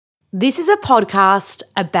This is a podcast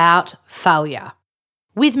about failure.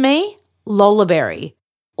 With me, Lola Berry,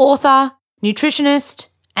 author, nutritionist,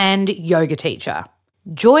 and yoga teacher.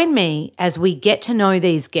 Join me as we get to know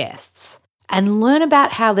these guests and learn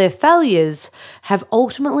about how their failures have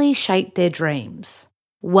ultimately shaped their dreams.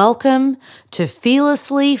 Welcome to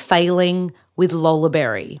Fearlessly Failing with Lola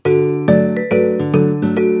Berry.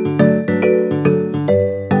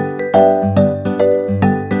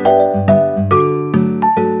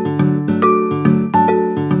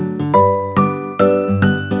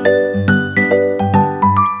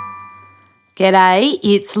 G'day,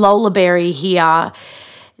 it's Lola Berry here.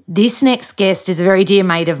 This next guest is a very dear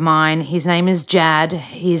mate of mine. His name is Jad.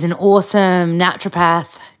 He's an awesome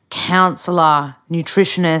naturopath, counsellor,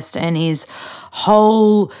 nutritionist, and his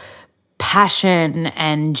whole passion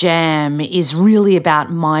and jam is really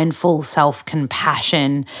about mindful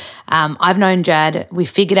self-compassion. I've known Jad. We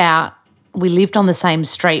figured out we lived on the same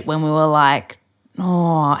street when we were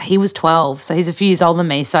he was 12, so he's a few years older than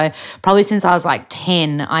me. So probably since I was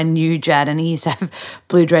 10, I knew Jad, and he used to have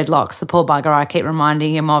blue dreadlocks, the poor bugger. I keep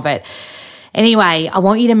reminding him of it. Anyway, I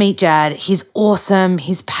want you to meet Jad. He's awesome.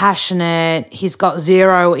 He's passionate. He's got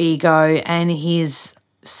zero ego, and he's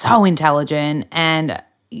so intelligent. And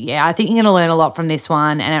yeah, I think you're going to learn a lot from this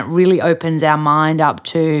one, and it really opens our mind up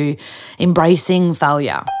to embracing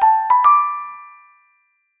failure.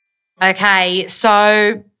 Okay,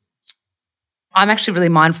 so I'm actually really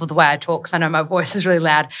mindful of the way I talk because I know my voice is really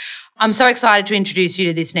loud. I'm so excited to introduce you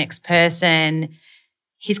to this next person.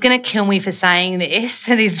 He's going to kill me for saying this,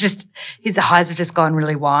 and his eyes have just gone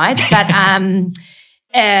really wide. But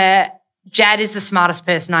Jad is the smartest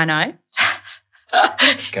person I know.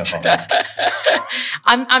 Go on.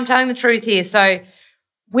 I'm telling the truth here. So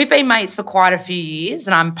we've been mates for quite a few years,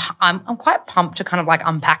 and I'm quite pumped to kind of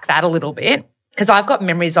unpack that a little bit because I've got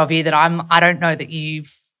memories of you that I don't know that you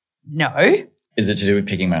know. Is it to do with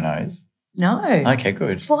picking my nose? No. Okay,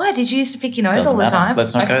 good. Why? Did you used to pick your nose Doesn't all the matter. time?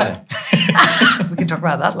 Let's not go there. We can talk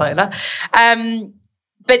about that later.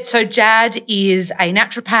 But so Jad is a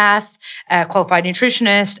naturopath, a qualified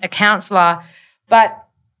nutritionist, a counsellor, but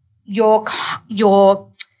I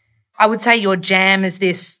would say your jam is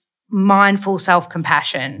this mindful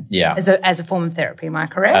self-compassion as a form of therapy. Am I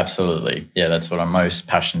correct? Absolutely. Yeah, that's what I'm most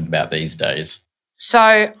passionate about these days.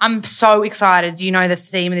 So I'm so excited. You know the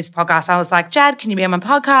theme of this podcast. I was like, Jad, can you be on my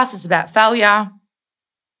podcast? It's about failure.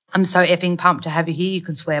 I'm so effing pumped to have you here. You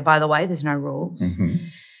can swear, by the way. There's no rules. Mm-hmm.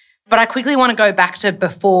 But I quickly want to go back to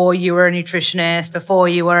before you were a nutritionist, before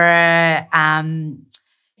you were,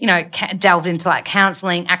 delved into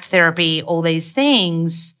counselling, ACT therapy, all these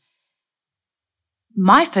things.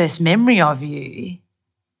 My first memory of you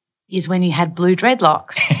is when you had blue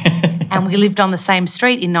dreadlocks. And we lived on the same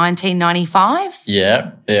street in 1995.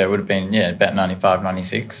 Yeah, it would have been, about 95,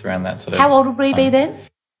 96, around that sort of How old would we be then?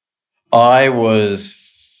 I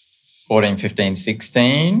was 14, 15,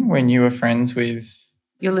 16 when you were friends with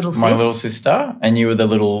your little my little sister, and you were the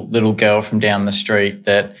little girl from down the street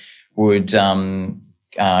that would get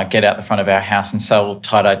out the front of our house and sell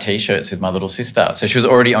tie-dye T-shirts with my little sister. So she was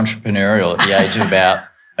already entrepreneurial at the age of about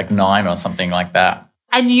 9 or something like that.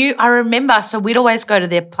 And I remember, so we'd always go to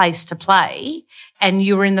their place to play, and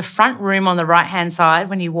you were in the front room on the right-hand side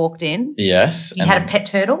when you walked in. Yes. You had a pet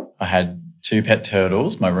turtle? I had 2 pet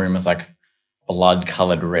turtles. My room was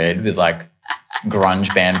blood-coloured red with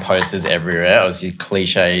grunge band posters everywhere. I was a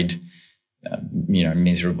cliched,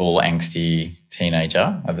 miserable, angsty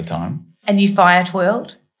teenager at the time. And you fire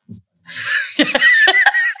twirled?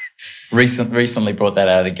 Recently brought that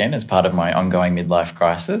out again as part of my ongoing midlife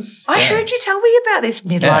crisis. I heard you tell me about this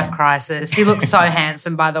midlife crisis. He looks so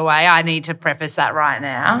handsome, by the way. I need to preface that right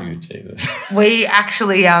now. Oh, Jesus. We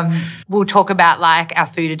actually we'll talk about our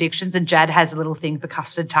food addictions, and Jad has a little thing for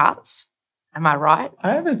custard tarts. Am I right? I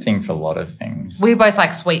have a thing for a lot of things. We both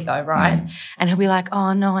like sweet though, right? And he'll be like,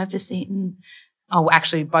 oh, no, I've just eaten. Oh,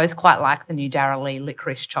 actually, we both quite like the new Darrell Lea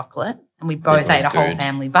licorice chocolate. And we both ate a whole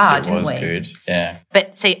family bar, didn't we? It was good, yeah.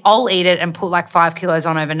 But see, I'll eat it and put 5 kilos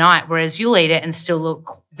on overnight, whereas you'll eat it and still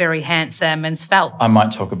look very handsome and svelte. I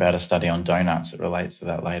might talk about a study on donuts that relates to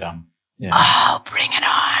that later. Yeah. Oh, bring it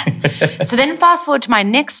on. So then fast forward to my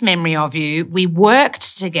next memory of you. We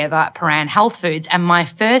worked together at Paran Health Foods, and my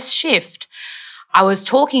first shift, I was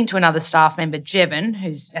talking to another staff member, Jevon,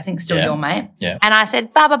 who's I think still your mate. Yeah. And I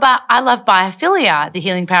said, I love biophilia, the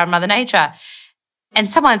healing power of Mother Nature. And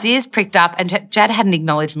someone's ears pricked up, and Jad hadn't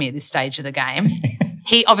acknowledged me at this stage of the game.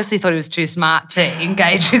 He obviously thought he was too smart to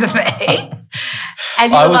engage with me.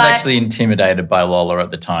 And I was actually intimidated by Lola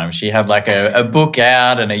at the time. She had a book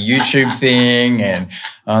out and a YouTube thing, and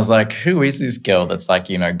I was like, who is this girl that's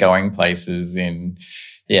going places in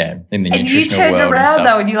in the And you nutritional turned world around and though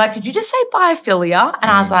stuff. and you're like, did you just say biophilia? And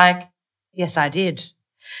I was like, yes, I did.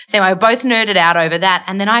 So anyway, we both nerded out over that.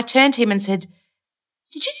 And then I turned to him and said,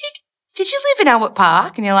 did you live in Albert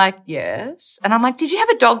Park? And you're like, yes. And I'm like, did you have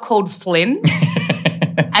a dog called Flynn?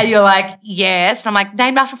 And you're like, yes. And I'm like,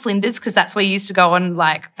 named after Flinders because that's where you used to go on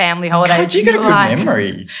like family holidays. God, you got a good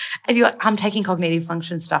memory. And you're like, I'm taking cognitive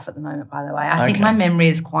function stuff at the moment, by the way. I think Okay. my memory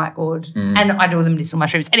is quite good. And I do all the medicinal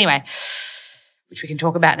mushrooms. Anyway, which we can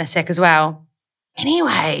talk about in a sec as well.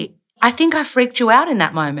 Anyway, I think I freaked you out in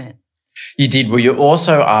that moment. You did. Well, you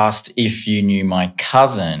also asked if you knew my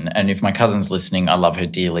cousin, and if my cousin's listening, I love her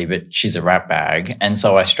dearly, but she's a rat bag. And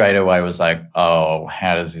so I straight away was like, oh,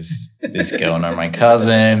 how does this girl know my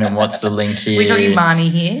cousin, and what's the link here? We're talking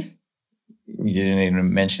Marnie here. You didn't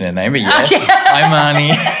even mention her name, but yes. Okay. Hi,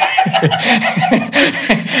 Marnie.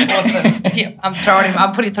 Awesome. Yeah, I'm throwing him.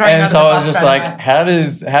 I'm throwing him And under so the I bus was just right like,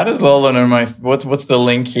 away. how does Lola know my what's the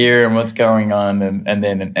link here and what's going on? And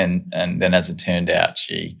then as it turned out,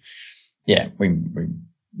 we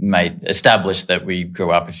established that we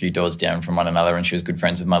grew up a few doors down from one another, and she was good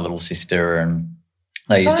friends with my little sister, and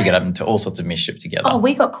they used to get up into all sorts of mischief together. Oh,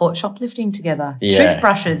 we got caught shoplifting together. Yeah.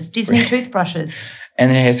 Toothbrushes, Disney toothbrushes. And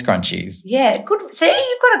hair scrunchies. Yeah, good. See,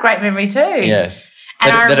 you've got a great memory too. Yes.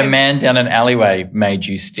 And That a man down an alleyway made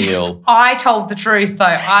you steal. I told the truth though.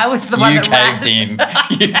 I was the one You that caved in.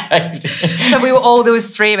 You caved in. So there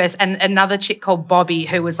was three of us and another chick called Bobby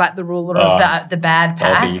who was like the ruler of the bad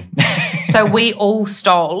pack. Bobby. So we all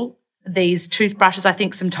stole these toothbrushes, I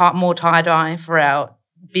think some more tie-dye for our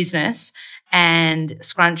business and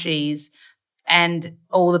scrunchies, and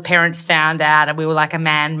all the parents found out and we were like, a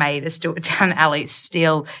man made us do it down alley,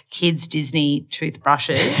 steal kids' Disney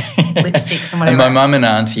toothbrushes, lipsticks and whatever. And my mum and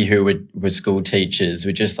auntie, who were school teachers,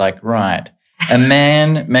 were just like, right, a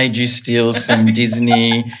man made you steal some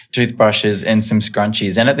Disney toothbrushes and some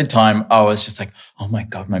scrunchies. And at the time, I was just like, oh, my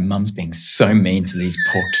God, my mum's being so mean to these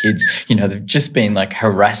poor kids. You know, they've just been, like,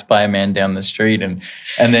 harassed by a man down the street. And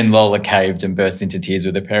then Lola caved and burst into tears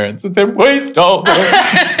with her parents and said, we stole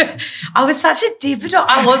them. I was such a dipper.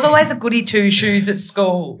 I was always a goody two-shoes at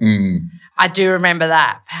school. I do remember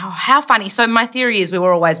that. How funny. So my theory is we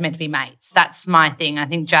were always meant to be mates. That's my thing. I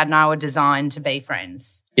think Jad and I were designed to be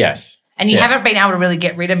friends. Yes. And you haven't been able to really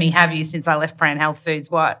get rid of me, have you, since I left Pran Health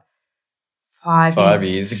Foods, what, 5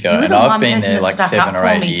 years ago. You were And the I've one been person there that like stuck 7 up or for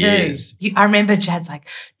 8 me years. too. I remember Jad's like,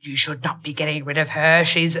 you should not be getting rid of her.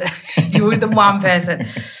 You were the one person.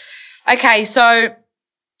 Okay, so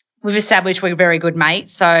we've established we're very good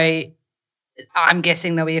mates. So I'm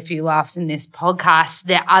guessing there'll be a few laughs in this podcast.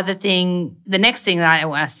 The next thing that I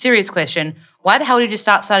want, a serious question, why the hell did you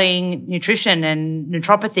start studying nutrition and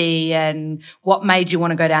naturopathy, and what made you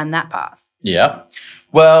want to go down that path? Yeah.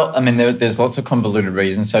 Well, I mean, there's lots of convoluted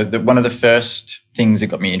reasons. So one of the first things that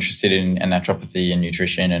got me interested in naturopathy and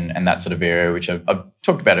nutrition and that sort of area, which I've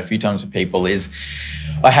talked about a few times with people, is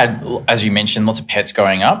I had, as you mentioned, lots of pets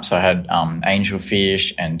growing up. So I had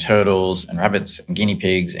angelfish and turtles and rabbits and guinea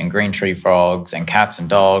pigs and green tree frogs and cats and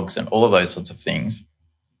dogs and all of those sorts of things.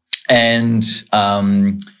 And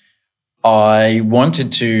I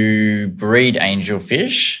wanted to breed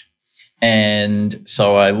angelfish. And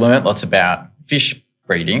so I learnt lots about fish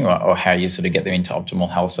breeding or how you sort of get them into optimal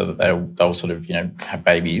health so that they'll sort of, have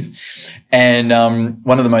babies. And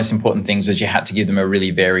one of the most important things was you had to give them a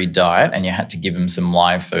really varied diet, and you had to give them some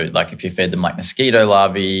live food. Like if you fed them like mosquito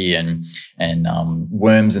larvae and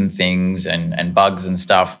worms and things and bugs and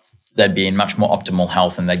stuff, they'd be in much more optimal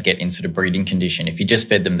health and they'd get in sort of breeding condition. If you just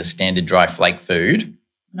fed them the standard dry flake food,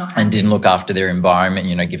 and didn't look after their environment,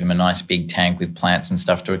 give them a nice big tank with plants and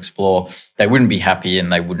stuff to explore, they wouldn't be happy and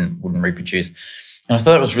they wouldn't reproduce. And I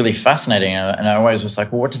thought it was really fascinating. And I always was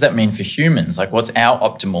like, well, what does that mean for humans? Like, what's our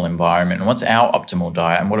optimal environment and what's our optimal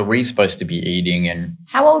diet and what are we supposed to be eating? And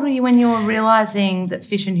how old were you when you were realising that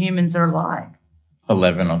fish and humans are alike?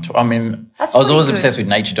 11 or 12. I mean, That's I was always pretty obsessed with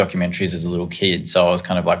nature documentaries as a little kid. So I was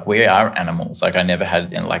kind of like, we are animals. Like I never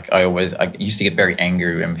had, I used to get very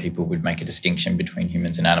angry when people would make a distinction between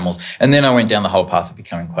humans and animals. And then I went down the whole path of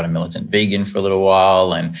becoming quite a militant vegan for a little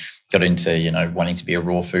while and got into, wanting to be a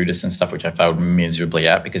raw foodist and stuff, which I failed miserably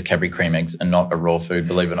at because Cadbury cream eggs are not a raw food,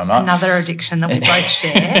 believe it or not. Another addiction that we both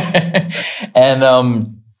share.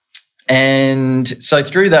 And so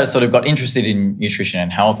through that, I sort of got interested in nutrition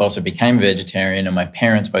and health. I also became a vegetarian, and my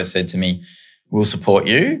parents both said to me, we'll support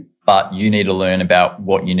you, but you need to learn about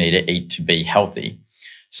what you need to eat to be healthy.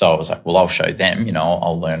 So I was like, well, I'll show them,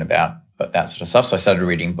 I'll learn about that sort of stuff. So I started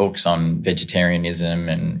reading books on vegetarianism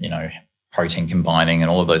and, protein combining and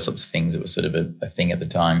all of those sorts of things. It was sort of a thing at the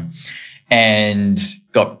time, and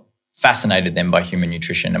got fascinated then by human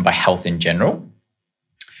nutrition and by health in general.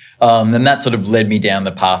 And that sort of led me down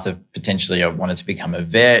the path of potentially I wanted to become a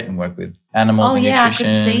vet and work with animals and nutrition. I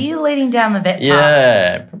could see you leading down the vet path.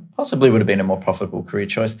 Yeah, possibly would have been a more profitable career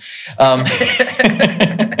choice.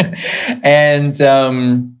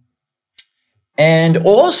 And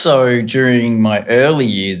also during my early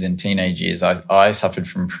years and teenage years, I suffered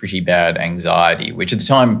from pretty bad anxiety, which at the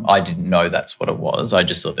time I didn't know that's what it was. I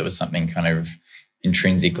just thought there was something kind of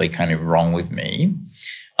intrinsically kind of wrong with me.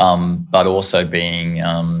 But also being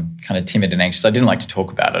kind of timid and anxious. I didn't like to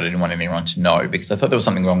talk about it. I didn't want anyone to know because I thought there was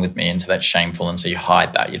something wrong with me, and so that's shameful, and so you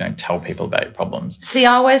hide that. You don't tell people about your problems. See,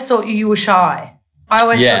 I always thought you were shy. I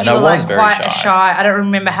always thought you were like quite shy. I don't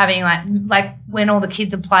remember having like when all the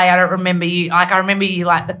kids would play, I don't remember you. Like I remember you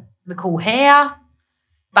like the cool hair,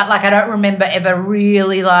 but like I don't remember ever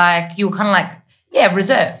really like you were kind of like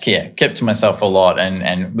reserved. Yeah, kept to myself a lot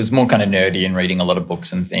and was more kind of nerdy and reading a lot of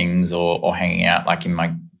books and things or hanging out like in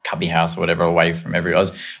my cubby house or whatever away from everyone.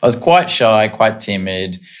 I was quite shy, quite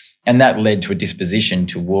timid, and that led to a disposition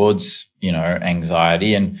towards,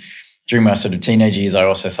 anxiety. And during my sort of teenage years, I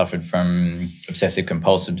also suffered from obsessive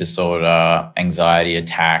compulsive disorder, anxiety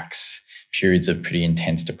attacks, periods of pretty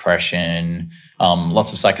intense depression,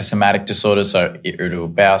 lots of psychosomatic disorders, so irritable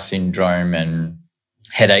bowel syndrome and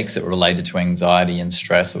headaches that were related to anxiety and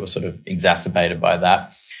stress that were sort of exacerbated by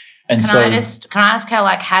that. And can I ask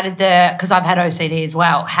how did because I've had OCD as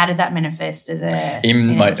well, how did that manifest as a...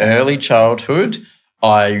 In my early childhood,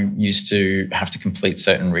 I used to have to complete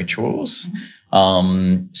certain rituals.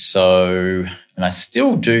 Mm-hmm. And I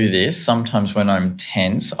still do this. Sometimes when I'm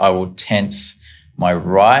tense, I will tense my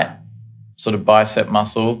right sort of bicep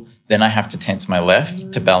muscle. Then I have to tense my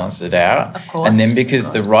left to balance it out. Of course. And then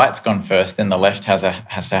because the right's gone first, then the left has to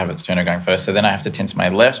have its turn of going first. So then I have to tense my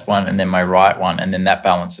left one and then my right one, and then that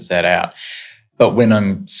balances that out. But when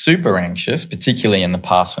I'm super anxious, particularly in the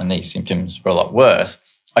past when these symptoms were a lot worse,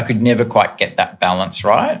 I could never quite get that balance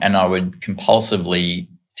right, and I would compulsively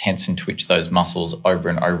tense and twitch those muscles over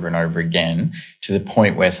and over and over again to the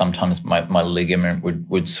point where sometimes my ligament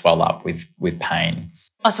would swell up with pain.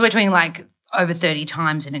 Oh, so we're talking like over 30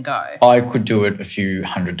 times in a go? I could do it a few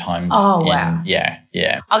hundred times. Oh, wow. Yeah.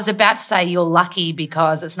 I was about to say you're lucky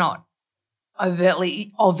because it's not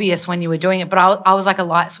overtly obvious when you were doing it, but I was like a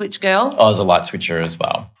light switch girl. I was a light switcher as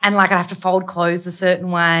well. And like I'd have to fold clothes a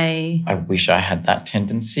certain way. I wish I had that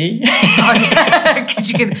tendency. Oh, yeah,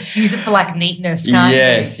 because you can use it for like neatness, can't you?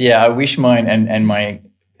 Yes, yeah. I wish mine and my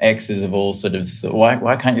exes have all sort of,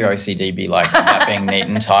 why can't your OCD be like that, being neat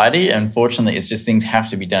and tidy? Unfortunately, it's just things have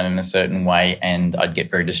to be done in a certain way, and I'd get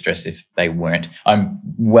very distressed if they weren't. I'm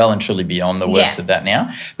well and truly beyond the worst of that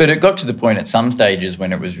now. But it got to the point at some stages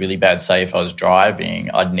when it was really bad. Say if I was driving,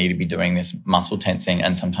 I'd need to be doing this muscle tensing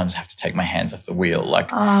and sometimes have to take my hands off the wheel.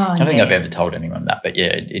 Like I don't think I've ever told anyone that, but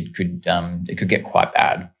yeah, it could get quite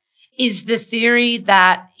bad. Is the theory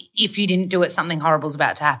that if you didn't do it, something horrible is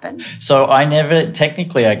about to happen? So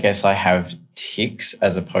technically, I guess I have tics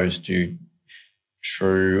as opposed to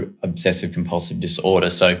true obsessive compulsive disorder.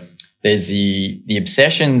 So there's the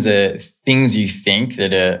obsessions are things you think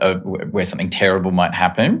that are where something terrible might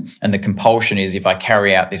happen. And the compulsion is if I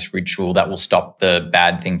carry out this ritual, that will stop the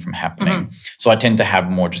bad thing from happening. Mm-hmm. So I tend to have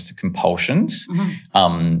more just the compulsions.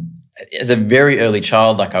 Mm-hmm. As a very early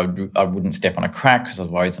child, like I wouldn't step on a crack because I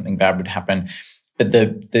was worried something bad would happen. But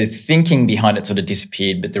the thinking behind it sort of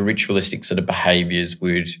disappeared, but the ritualistic sort of behaviours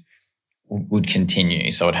would continue.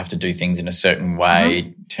 So I'd have to do things in a certain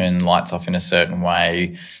way, turn lights off in a certain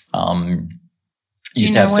way.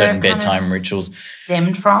 Used to have certain bedtime rituals.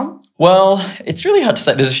 Stemmed from? Well, it's really hard to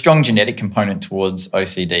say. There's a strong genetic component towards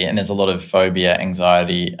OCD, and there's a lot of phobia,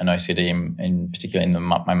 anxiety, and OCD, in particular in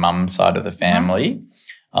my mum's side of the family. Mm-hmm.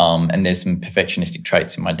 And there's some perfectionistic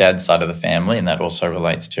traits in my dad's side of the family, and that also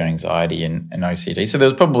relates to anxiety and OCD. So there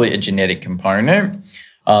was probably a genetic component.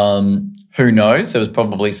 Who knows? There was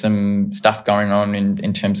probably some stuff going on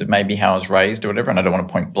in terms of maybe how I was raised or whatever, and I don't want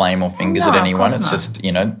to point blame or fingers at anyone. It's just,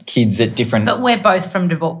 kids at different... But we're both from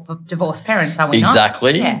divorced parents, are we not?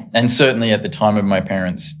 Exactly. Yeah. And certainly at the time of my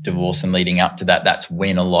parents' divorce and leading up to that, that's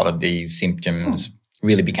when a lot of these symptoms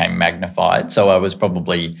really became magnified. So I was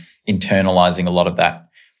probably internalising a lot of that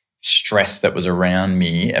stress that was around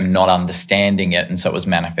me and not understanding it, and so it was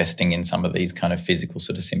manifesting in some of these kind of physical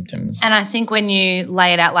sort of symptoms. And I think when you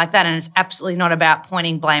lay it out like that, and it's absolutely not about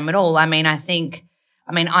pointing blame at all. I'm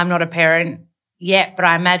not a parent yet, but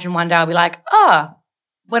I imagine one day I'll be like,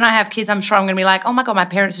 when I have kids, I'm sure I'm going to be like, oh my God, my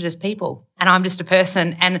parents are just people and I'm just a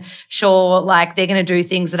person. And sure, like they're going to do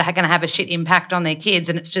things that are going to have a shit impact on their kids,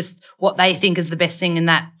 and it's just what they think is the best thing in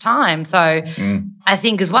that time. So I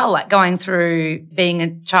think as well, like going through being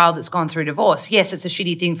a child that's gone through divorce, yes, it's a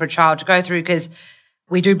shitty thing for a child to go through because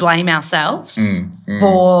we do blame ourselves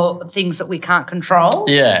for things that we can't control.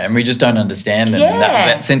 Yeah, and we just don't understand them. Yeah. And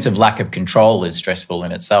that sense of lack of control is stressful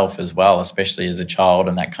in itself as well, especially as a child,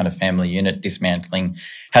 and that kind of family unit dismantling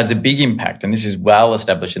has a big impact. And this is well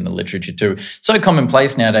established in the literature too. So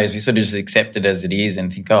commonplace nowadays, we sort of just accept it as it is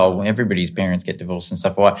and think, oh, well, everybody's parents get divorced and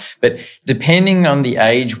stuff. Why? But depending on the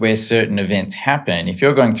age where certain events happen, if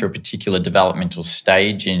you're going through a particular developmental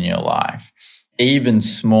stage in your life, even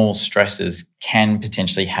small stresses can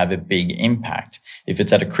potentially have a big impact if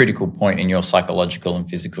it's at a critical point in your psychological and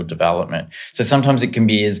physical development. So sometimes it can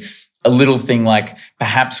be as a little thing like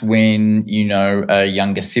perhaps when, a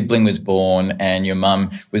younger sibling was born and your mum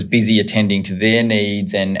was busy attending to their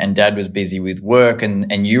needs and dad was busy with work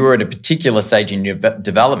and you were at a particular stage in your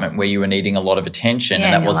development where you were needing a lot of attention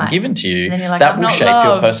and that wasn't given to you. That will shape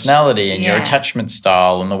your personality and your attachment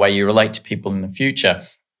style and the way you relate to people in the future.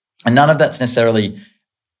 And none of that's necessarily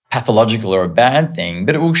pathological or a bad thing,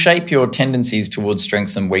 but it will shape your tendencies towards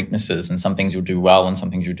strengths and weaknesses, and some things you'll do well and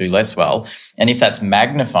some things you'll do less well. And if that's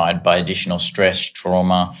magnified by additional stress,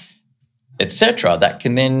 trauma, etc., that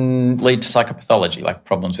can then lead to psychopathology, like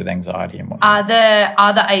problems with anxiety and whatnot.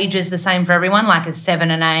 Are the ages the same for everyone? Like is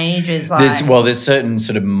 7 an age? There's certain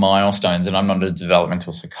sort of milestones, and I'm not a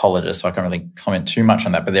developmental psychologist, so I can't really comment too much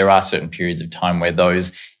on that, but there are certain periods of time where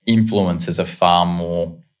those influences are far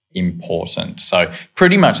more important. So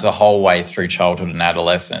pretty much the whole way through childhood and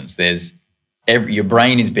adolescence, your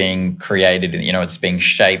brain is being created and, it's being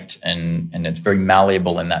shaped and it's very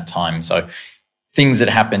malleable in that time. So things that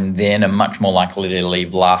happen then are much more likely to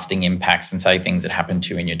leave lasting impacts than, say, things that happen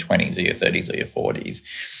to you in your 20s or your 30s or your 40s.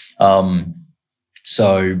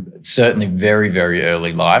 So certainly very, very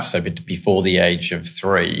early life, so before the age of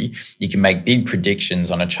 3, you can make big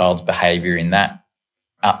predictions on a child's behaviour in that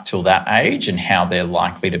up till that age and how they're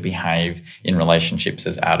likely to behave in relationships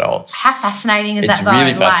as adults. How fascinating is that though? It's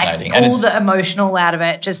really fascinating. Like, pull the emotional out of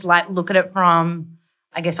it, just like look at it from,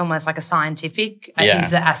 I guess, almost like a scientific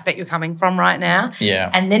is the aspect you're coming from right now.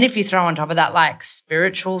 Yeah. And then if you throw on top of that like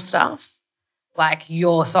spiritual stuff, like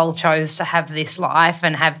your soul chose to have this life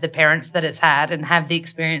and have the parents that it's had and have the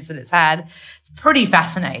experience that it's had, it's pretty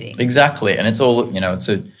fascinating. Exactly. And it's all, it's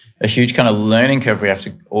a huge kind of learning curve we have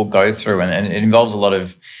to all go through, and it involves a lot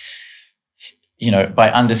of,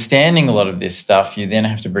 by understanding a lot of this stuff, you then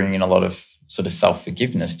have to bring in a lot of sort of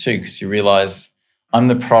self-forgiveness too, because you realise I'm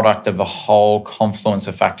the product of a whole confluence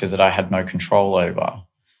of factors that I had no control over,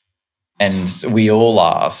 and we all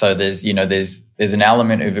are. So there's an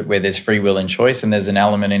element of it where there's free will and choice, and there's an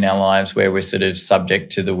element in our lives where we're sort of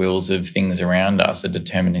subject to the wills of things around us, a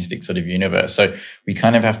deterministic sort of universe. So we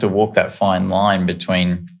kind of have to walk that fine line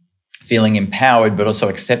between feeling empowered, but also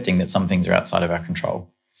accepting that some things are outside of our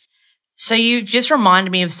control. So you just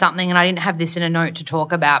reminded me of something, and I didn't have this in a note to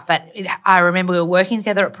talk about, but I remember we were working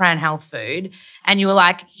together at Pran Health Food, and you were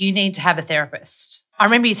like, you need to have a therapist. I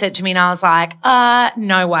remember you said to me, and I was like,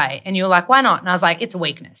 no way. And you were like, why not? And I was like, it's a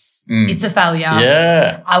weakness. It's a failure.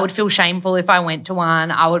 Yeah. I would feel shameful if I went to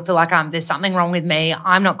one. I would feel like there's something wrong with me.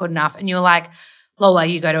 I'm not good enough. And you were like, Lola,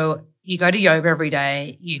 you go to yoga every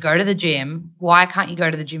day. You go to the gym. Why can't you go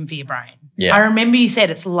to the gym for your brain? Yeah. I remember you said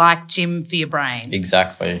it's like gym for your brain.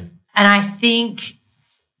 Exactly. And I think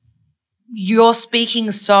you're speaking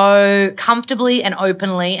so comfortably and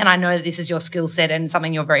openly, and I know that this is your skill set and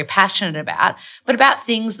something you're very passionate about, but about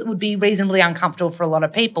things that would be reasonably uncomfortable for a lot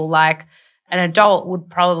of people. Like an adult would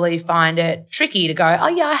probably find it tricky to go, oh,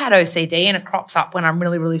 yeah, I had OCD and it crops up when I'm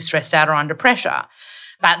really, really stressed out or under pressure.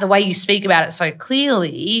 But the way you speak about it so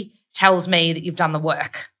clearly tells me that you've done the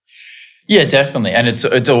work. Yeah, definitely. And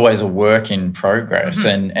it's always a work in progress.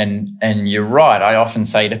 Mm-hmm. And you're right. I often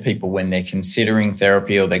say to people when they're considering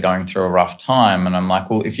therapy or they're going through a rough time, and I'm like,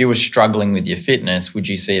 well, if you were struggling with your fitness, would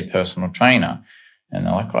you see a personal trainer? And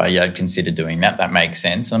they're like, oh, yeah, I'd consider doing that. That makes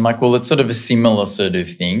sense. And I'm like, well, it's sort of a similar sort of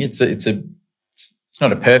thing. It's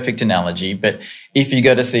not a perfect analogy, but if you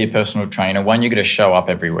go to see a personal trainer, one, you've got to show up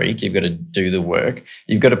every week. You've got to do the work.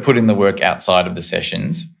 You've got to put in the work outside of the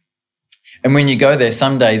sessions. And when you go there,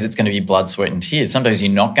 some days it's going to be blood, sweat and tears. Some days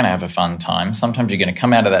you're not going to have a fun time. Sometimes you're going to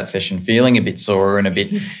come out of that session feeling a bit sore and a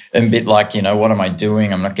bit like, what am I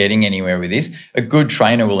doing? I'm not getting anywhere with this. A good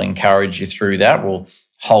trainer will encourage you through that, will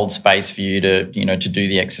hold space for you to do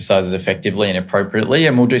the exercises effectively and appropriately.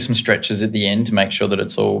 And we'll do some stretches at the end to make sure that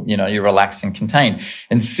it's all, you're relaxed and contained.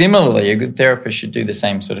 And similarly, a good therapist should do the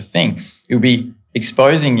same sort of thing. It'll be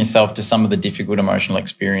exposing yourself to some of the difficult emotional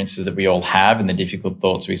experiences that we all have and the difficult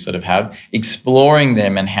thoughts we sort of have, exploring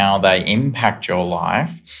them and how they impact your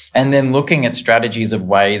life, and then looking at strategies of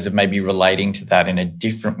ways of maybe relating to that in a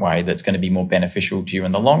different way that's going to be more beneficial to you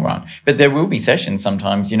in the long run. But there will be sessions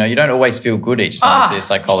sometimes, you know, you don't always feel good each time you see a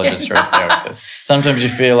psychologist or a therapist. Sometimes you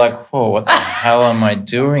feel like, whoa, what the hell am I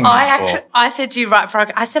doing this for? I said to you right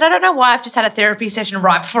before I said, I don't know why I've just had a therapy session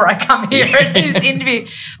right before I come here at this interview.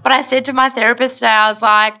 But I said to my therapist, I was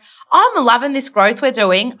like, I'm loving this growth we're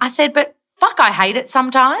doing. I said, but fuck, I hate it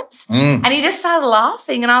sometimes. And he just started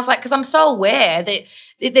laughing. And I was like, because I'm so aware that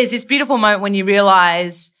there's this beautiful moment when you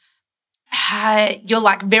realize you're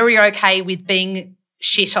like very okay with being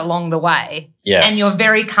shit along the way. Yes. And you're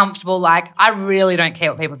very comfortable. Like, I really don't care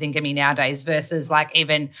what people think of me nowadays versus like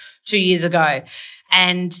even 2 years ago.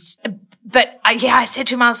 But I said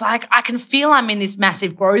to him, I was like, I can feel I'm in this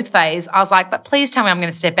massive growth phase. I was like, but please tell me I'm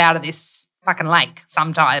going to step out of this fucking lake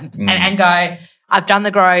sometimes and go, I've done the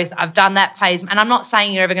growth, I've done that phase. And I'm not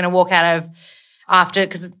saying you're ever going to walk out of after,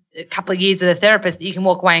 because a couple of years of a therapist that you can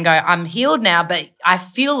walk away and go, I'm healed now. But I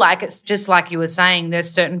feel like it's just like you were saying, there's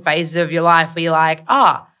certain phases of your life where you're like,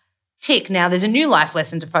 tick, now there's a new life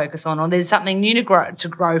lesson to focus on, or there's something new to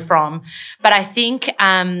grow from. But I think this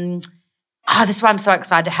is why I'm so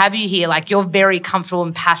excited to have you here. Like, you're very comfortable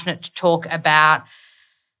and passionate to talk about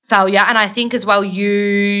failure. And I think as well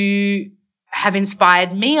you have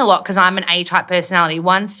inspired me a lot because I'm an A-type personality.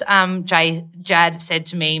 Once Jad said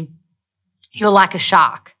to me, you're like a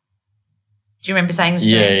shark. Do you remember saying this to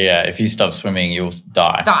me? Yeah. If you stop swimming, you'll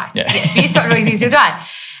die. Yeah. If you stop doing things, you'll die.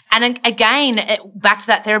 And again, back to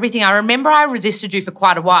that therapy thing, I remember I resisted you for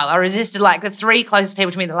quite a while. I resisted like the three closest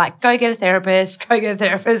people to me that like, go get a therapist, go get a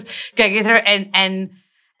therapist, go get a therapist. And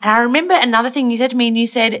I remember another thing you said to me, and you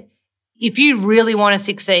said, if you really want to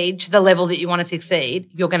succeed to the level that you want to succeed,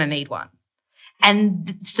 you're going to need one.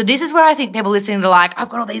 And so this is where I think people listening to like, I've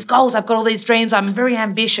got all these goals, I've got all these dreams, I'm very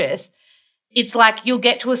ambitious. It's like you'll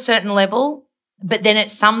get to a certain level, but then at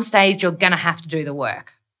some stage you're going to have to do the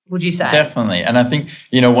work. Would you say? Definitely. And I think,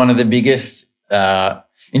 you know, one of the biggest,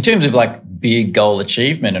 in terms of like big goal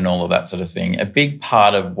achievement and all of that sort of thing, a big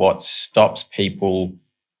part of what stops people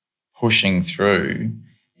pushing through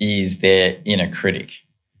is their inner critic.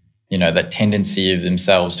 You know, that tendency of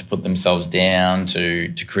themselves to put themselves down,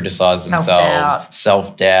 to criticize themselves,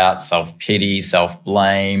 self-doubt, self-pity,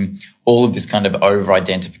 self-blame, all of this kind of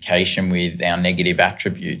over-identification with our negative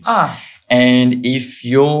attributes. And if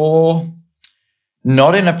you're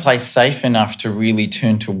not in a place safe enough to really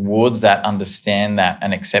turn towards that, understand that,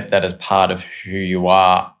 and accept that as part of who you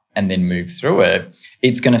are and then move through it,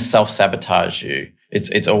 it's going to self-sabotage you.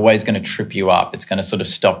 It's always going to trip you up. It's going to sort of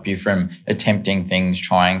stop you from attempting things,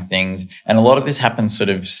 trying things. And a lot of this happens sort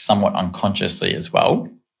of somewhat unconsciously as well,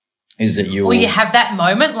 is that you have that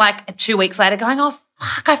moment like 2 weeks later going, oh,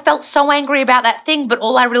 fuck, I felt so angry about that thing, but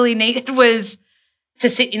all I really needed was to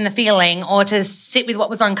sit in the feeling or to sit with what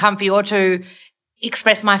was uncomfy or to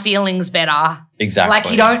express my feelings better. Exactly. Like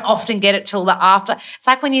you don't often get it till the after. It's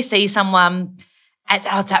like when you see someone,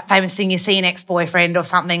 it's that famous thing, you see an ex-boyfriend or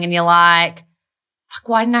something and you're like, fuck,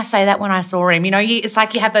 why didn't I say that when I saw him? You know, it's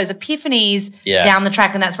like you have those epiphanies down the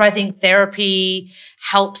track, and that's where I think therapy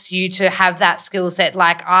helps you to have that skill set.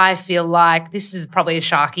 Like I feel like, this is probably a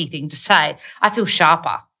sharky thing to say, I feel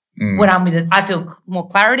sharper. When I'm with it, I feel more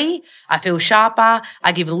clarity, I feel sharper,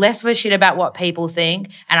 I give less of a shit about what people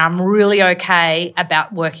think, and I'm really okay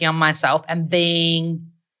about working on myself and being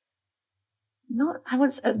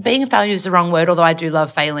a failure is the wrong word, although I do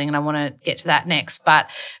love failing and I want to get to that next, but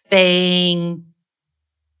being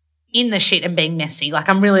in the shit and being messy. Like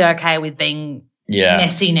I'm really okay with being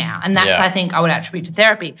messy now, and that's I think I would attribute to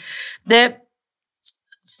therapy. The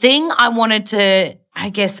thing I wanted to, I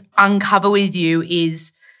guess, uncover with you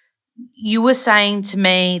is you were saying to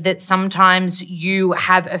me that sometimes you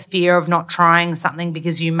have a fear of not trying something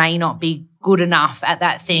because you may not be good enough at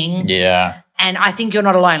that thing. Yeah. And I think you're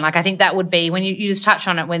not alone. Like I think that would be when you just touch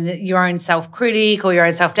on it, when your own self-critic or your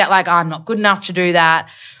own self-doubt, like I'm not good enough to do that.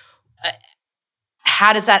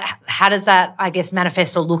 How does that, I guess,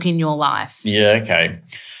 manifest or look in your life? Yeah, okay.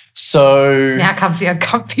 So now comes the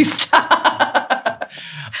uncomfy stuff.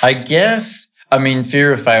 I guess, I mean,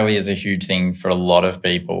 fear of failure is a huge thing for a lot of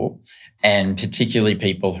people, and particularly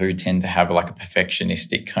people who tend to have like a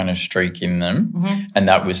perfectionistic kind of streak in them. Mm-hmm. And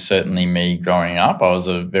that was certainly me growing up. I was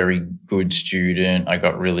a very good student. I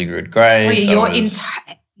got really good grades.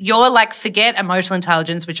 You're like, forget emotional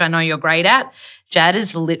intelligence, which I know you're great at. Jad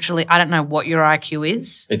is literally, I don't know what your IQ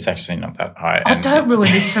is. It's actually not that high. Oh, don't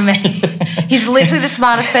ruin this for me. He's literally the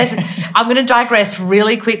smartest person. I'm going to digress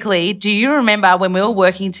really quickly. Do you remember when we were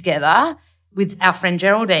working together, with our friend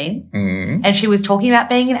Geraldine, and she was talking about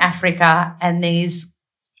being in Africa and these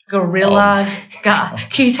gorilla.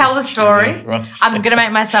 Can you tell the story? I'm going to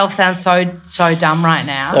make myself sound so dumb right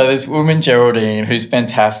now. So this woman Geraldine, who's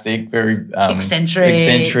fantastic, very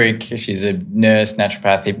eccentric. She's a nurse,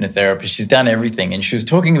 naturopath, hypnotherapist. She's done everything, and she was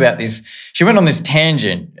talking about this. She went on this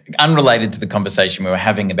tangent, unrelated to the conversation we were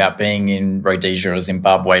having about being in Rhodesia or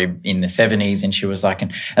Zimbabwe in the 70s, and she was like,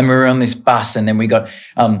 and we were on this bus, and then we got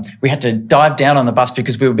we had to dive down on the bus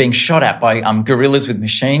because we were being shot at by gorillas with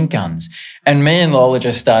machine guns. And me and Lola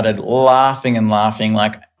just started laughing.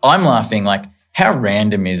 Like, I'm laughing, like, how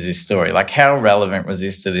random is this story? Like, how relevant was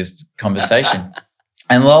this to this conversation?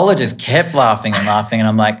 And Lola just kept laughing. And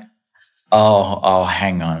I'm like, oh,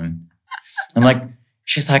 hang on. I'm like,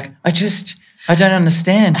 she's like, I don't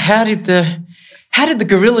understand. How did the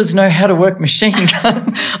gorillas know how to work machine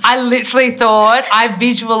guns? I literally thought, I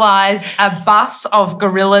visualized a bus of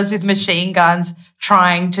gorillas with machine guns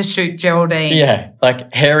trying to shoot Geraldine. Yeah,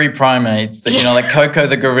 like hairy primates that, like Coco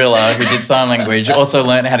the gorilla who did sign language also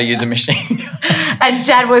learned how to use a machine gun. And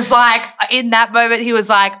Jad was like, in that moment, he was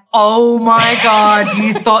like, oh my God,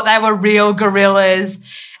 you thought they were real gorillas.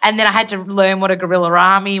 And then I had to learn what a gorilla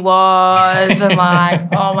army was and like,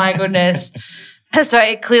 oh my goodness. So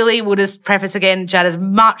it clearly would have prefaced again, Jad is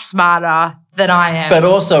much smarter than I am. But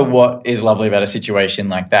also what is lovely about a situation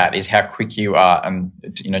like that is how quick you are, and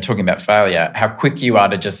talking about failure, how quick you are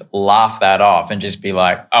to just laugh that off and just be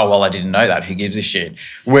like, oh, well, I didn't know that. Who gives a shit?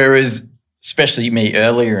 Whereas, especially me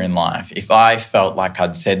earlier in life, if I felt like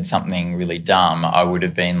I'd said something really dumb, I would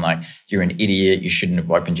have been like, you're an idiot. You shouldn't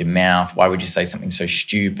have opened your mouth. Why would you say something so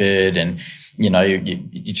stupid? And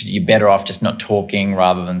you're better off just not talking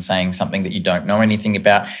rather than saying something that you don't know anything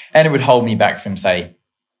about. And it would hold me back from, say,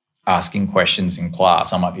 asking questions in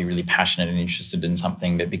class. I might be really passionate and interested in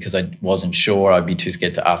something, but because I wasn't sure, I'd be too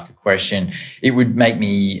scared to ask a question. It would make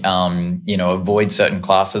me, avoid certain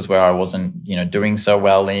classes where I wasn't, doing so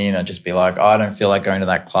well in. I'd just be like, oh, I don't feel like going to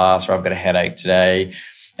that class, or I've got a headache today.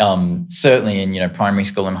 Certainly in, primary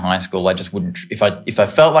school and high school, I just wouldn't, if I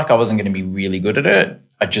felt like I wasn't going to be really good at it,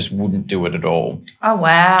 I just wouldn't do it at all. Oh,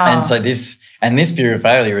 wow. And so this fear of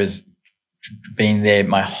failure has been there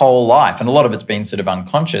my whole life, and a lot of it's been sort of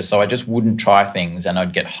unconscious. So I just wouldn't try things, and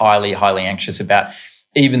I'd get highly, highly anxious about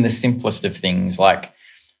even the simplest of things. Like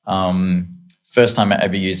first time I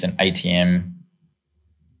ever used an ATM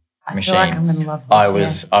machine, I feel like I'm gonna love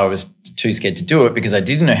this, I was too scared to do it because I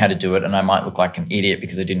didn't know how to do it, and I might look like an idiot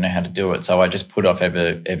because I didn't know how to do it. So I just put off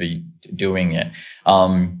ever doing it.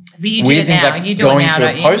 But you do it now. Like you do going it now,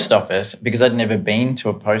 to a post office, because I'd never been to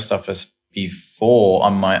a post office before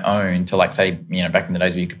on my own, to like say, back in the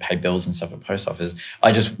days where you could pay bills and stuff at post office.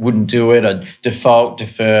 I just wouldn't do it. I'd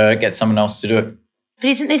defer, get someone else to do it. But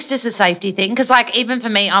isn't this just a safety thing? Because like even for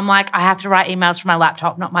me, I'm like, I have to write emails from my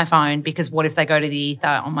laptop, not my phone, because what if they go to the ether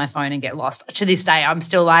on my phone and get lost? To this day, I'm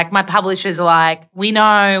still like, my publishers are like, we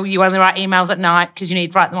know you only write emails at night because you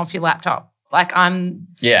need to write them off your laptop. Like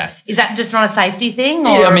is that just not a safety thing?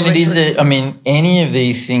 Or it is. Any of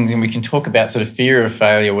these things, and we can talk about sort of fear of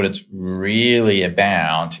failure. What it's really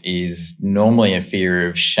about is normally a fear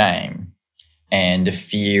of shame and a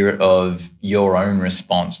fear of your own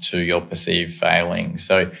response to your perceived failing.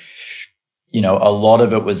 So, a lot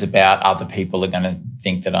of it was about other people are going to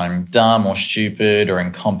think that I'm dumb or stupid or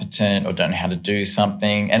incompetent or don't know how to do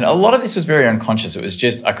something. And a lot of this was very unconscious. It was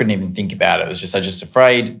just, I couldn't even think about it. It was just, I was just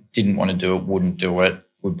afraid, didn't want to do it, wouldn't do it,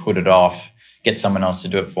 would put it off, get someone else to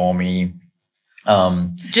do it for me.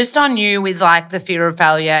 Just on you with like the fear of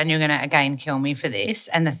failure, and you're going to again kill me for this,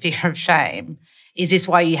 and the fear of shame. Is this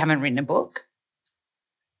why you haven't written a book?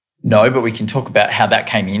 No, but we can talk about how that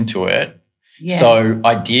came into it. Yeah. So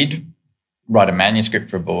I did write a manuscript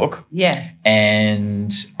for a book. Yeah.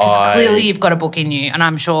 And clearly you've got a book in you, and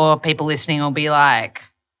I'm sure people listening will be like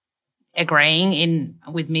agreeing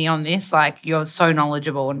with me on this. Like, you're so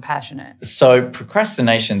knowledgeable and passionate. So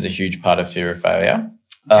procrastination is a huge part of fear of failure.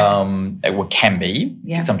 Okay. It can be.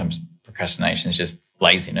 Yeah. Sometimes procrastination is just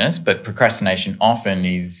laziness, but procrastination often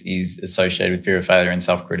is associated with fear of failure and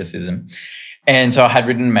self-criticism. And so I had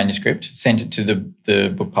written a manuscript, sent it to the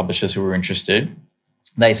book publishers who were interested.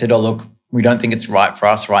 They said, oh, look, we don't think it's right for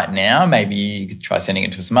us right now. Maybe you could try sending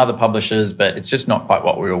it to some other publishers, but it's just not quite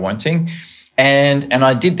what we were wanting. And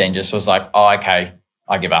I did then just was like, oh, okay,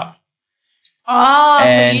 I give up. Oh,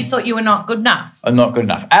 so you thought you were not good enough. I'm not good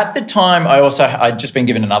enough. At the time, I'd just been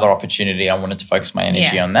given another opportunity. I wanted to focus my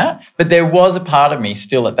energy on that. But there was a part of me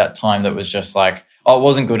still at that time that was just like, oh, it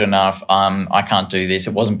wasn't good enough. I can't do this.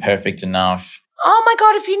 It wasn't perfect enough. Oh, my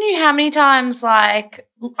God, if you knew how many times, like,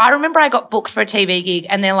 I remember I got booked for a TV gig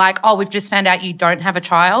and they're like, oh, we've just found out you don't have a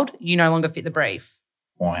child. You no longer fit the brief.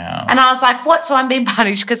 Wow. And I was like, what? So I'm being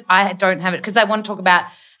punished because I don't have it, because they want to talk about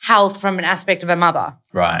health from an aspect of a mother.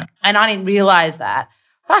 Right. And I didn't realise that.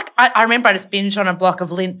 Fuck, I remember I just binged on a block of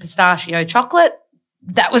Lindt pistachio chocolate.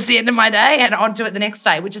 That was the end of my day, and on to it the next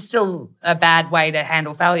day, which is still a bad way to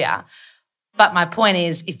handle failure. But my point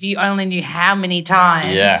is, if you only knew how many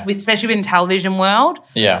times, especially in the television world,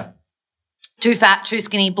 too fat, too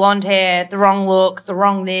skinny, blonde hair, the wrong look, the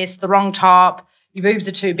wrong this, the wrong top, your boobs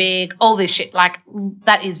are too big, all this shit. Like,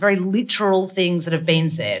 that is very literal things that have been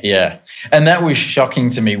said. Yeah. And that was shocking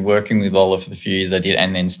to me, working with Lola for the few years I did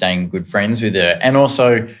and then staying good friends with her. And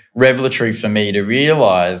also revelatory for me to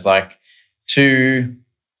realise, like, to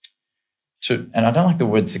and I don't like the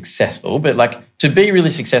word successful, but like to be really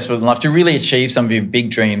successful in life, to really achieve some of your big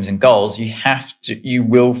dreams and goals, you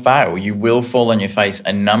will fail. You will fall on your face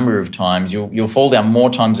a number of times. You'll fall down more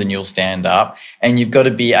times than you'll stand up, and you've got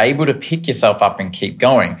to be able to pick yourself up and keep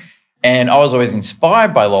going. And I was always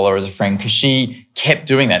inspired by Lola as a friend because she kept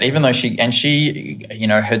doing that, even though she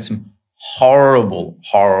heard some horrible,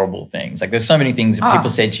 horrible things. Like, there's so many things that people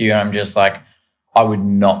said to you, and I'm just like, I would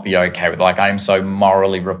not be okay with. Like, I am so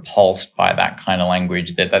morally repulsed by that kind of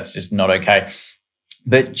language that's just not okay.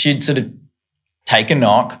 But she'd sort of take a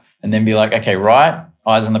knock and then be like, okay, right,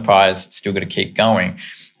 eyes on the prize, still got to keep going.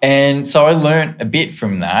 And so I learned a bit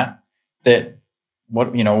from that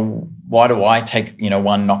why do I take,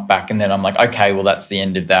 one knock back and then I'm like, okay, well, that's the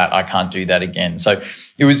end of that. I can't do that again. So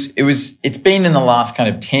it's been in the last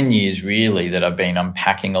kind of 10 years really that I've been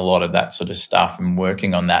unpacking a lot of that sort of stuff and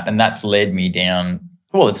working on that. And that's led me down,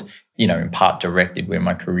 well, it's, in part directed where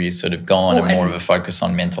my career's sort of gone and more of a focus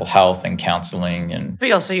on mental health and counselling. And but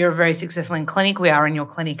also you're very successful in clinic. We are in your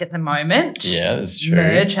clinic at the moment. Yeah, that's true.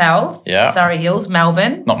 Merge Health, Surrey Hills,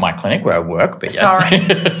 Melbourne. Not my clinic where I work, but yes.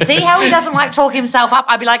 Sorry. See how he doesn't like talking himself up?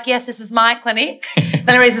 I'd be like, yes, this is my clinic. The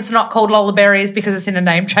only reason it's not called Lola Berry is because it's in a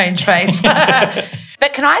name change phase.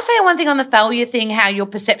 But can I say one thing on the failure thing, how your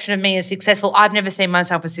perception of me is successful? I've never seen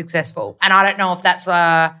myself as successful. And I don't know if that's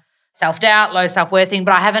a self-doubt, low self-worth thing,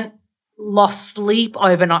 but I haven't lost sleep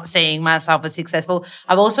over not seeing myself as successful.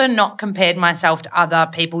 I've also not compared myself to other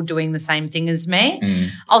people doing the same thing as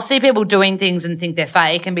me. I'll see people doing things and think they're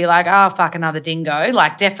fake and be like, oh, fuck, another dingo.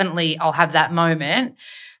 Like, definitely I'll have that moment.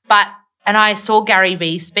 And I saw Gary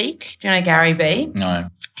Vee speak. Do you know Gary Vee? No.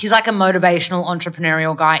 He's like a motivational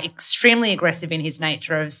entrepreneurial guy, extremely aggressive in his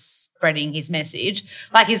nature of spreading his message.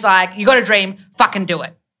 Like, he's like, you got a dream, fucking do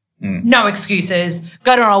it. No excuses.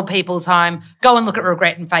 Go to an old people's home, go and look at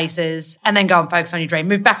regretting faces, and then go and focus on your dream.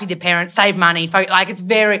 Move back with your parents, save money.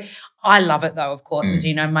 I love it though, of course, as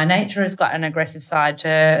you know. My nature has got an aggressive side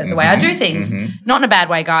to the way I do things. Not in a bad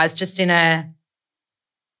way, guys, just I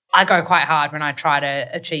go quite hard when I try to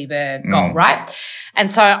achieve a goal, right?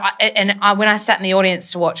 And so when I sat in the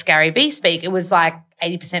audience to watch Gary Vee speak, it was like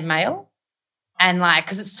 80% male. And like,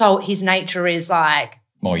 because his nature is like,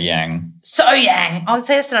 more yang. So yang. I would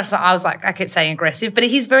say that's I was like, I kept saying aggressive, but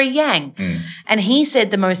he's very yang. And he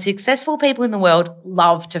said the most successful people in the world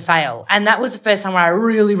love to fail. And that was the first time where I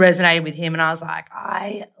really resonated with him. And I was like,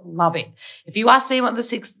 I love it. If you asked me what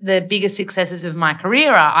the biggest successes of my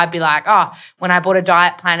career are, I'd be like, oh, when I bought a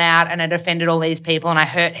diet plan out and it offended all these people and I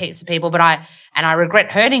hurt heaps of people, and I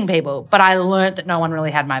regret hurting people, but I learned that no one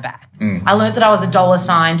really had my back. I learned that I was a dollar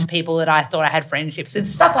sign to people that I thought I had friendships with,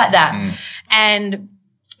 stuff like that. And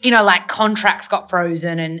like contracts got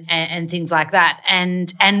frozen and things like that. And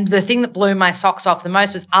the thing that blew my socks off the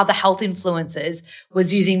most was other health influencers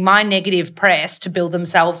was using my negative press to build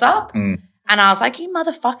themselves up. And I was like, you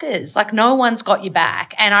motherfuckers, like no one's got your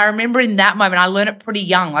back. And I remember in that moment, I learned it pretty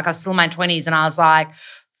young, like I was still in my 20s, and I was like,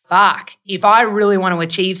 fuck, if I really want to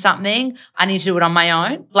achieve something, I need to do it on my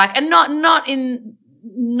own. Like, and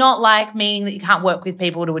not like meaning that you can't work with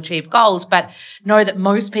people to achieve goals, but know that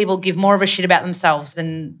most people give more of a shit about themselves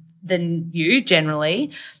than you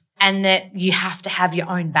generally, and that you have to have your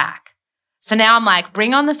own back. So now I'm like,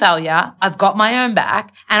 bring on the failure. I've got my own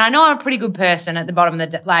back, and I know I'm a pretty good person at the bottom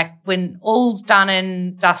of like when all's done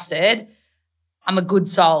and dusted, I'm a good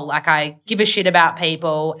soul. Like, I give a shit about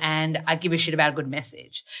people and I give a shit about a good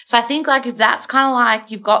message. So I think like if that's kind of like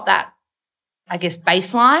you've got that, I guess,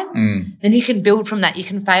 baseline, then you can build from that. You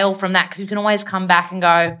can fail from that because you can always come back and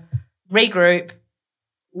go, regroup,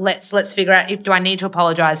 let's figure out do I need to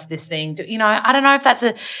apologise for this thing? I don't know if that's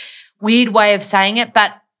a weird way of saying it,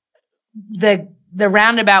 but the the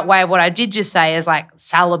roundabout way of what I did just say is like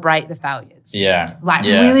celebrate the failures. Yeah. Like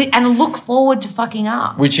really, and look forward to fucking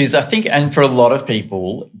up. Which is, I think, and for a lot of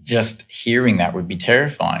people, just hearing that would be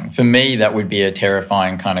terrifying. For me, that would be a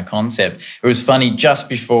terrifying kind of concept. It was funny, just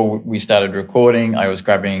before we started recording, I was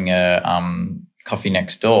grabbing a coffee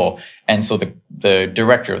next door and saw the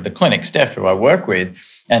director of the clinic, Steph, who I work with,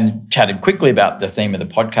 and chatted quickly about the theme of the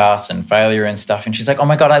podcast and failure and stuff. And she's like, oh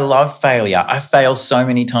my God, I love failure. I fail so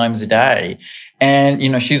many times a day. And, you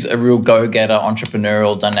know, she's a real go-getter,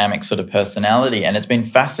 entrepreneurial, dynamic sort of personality. And it's been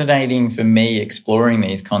fascinating for me exploring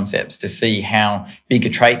these concepts to see how big a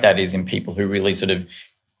trait that is in people who really sort of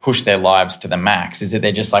push their lives to the max, is that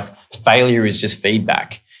they're just like, failure is just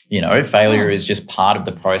feedback. You know, failure is just part of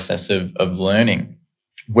the process of learning.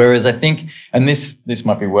 Whereas I think, and this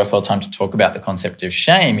might be worthwhile time to talk about the concept of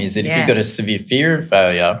shame, is that if you've got a severe fear of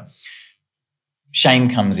failure, shame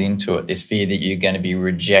comes into it, this fear that you're going to be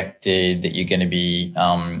rejected, that you're going to be,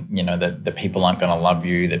 that people aren't going to love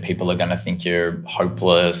you, that people are going to think you're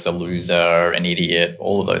hopeless, a loser, an idiot,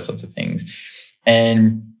 all of those sorts of things.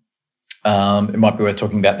 And it might be worth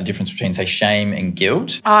talking about the difference between, say, shame and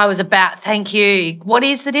guilt. Thank you. What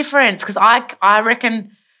is the difference? Because I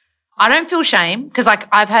reckon I don't feel shame, because like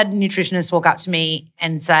I've had nutritionists walk up to me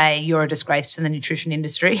and say, you're a disgrace to the nutrition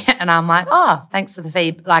industry. And I'm like, oh, thanks for the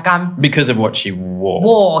feed. Like because of what she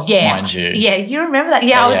wore, yeah. Mind you. Yeah, you remember that?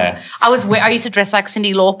 Yeah, I used to dress like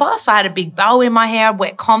Cyndi Lauper, so I had a big bow in my hair,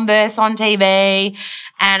 wear Converse on TV.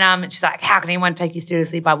 And she's like, how can anyone take you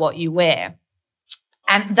seriously by what you wear?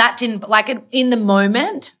 And that didn't, like, in the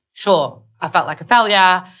moment, sure, I felt like a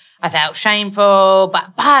failure. I felt shameful,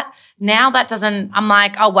 but now that doesn't, I'm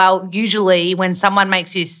like, oh, well, usually when someone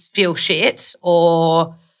makes you feel shit,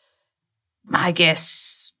 or I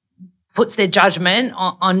guess puts their judgment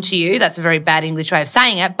onto you, that's a very bad English way of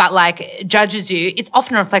saying it, but like judges you, it's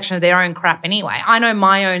often a reflection of their own crap anyway. I know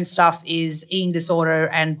my own stuff is eating disorder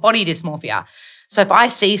and body dysmorphia. So if I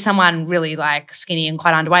see someone really like skinny and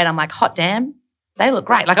quite underweight, I'm like, hot damn, they look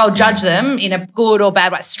great. Like I'll judge them in a good or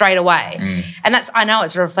bad way straight away. And I know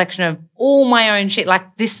it's a reflection of all my own shit.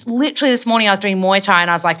 Like this morning I was doing Muay Thai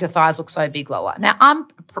and I was like, your thighs look so big, Lola. Now I'm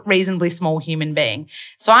a reasonably small human being.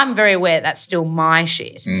 So I'm very aware that's still my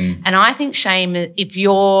shit. And I think shame, if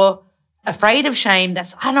you're afraid of shame,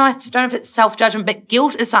 I don't know if it's self-judgment, but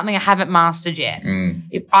guilt is something I haven't mastered yet.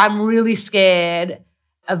 If I'm really scared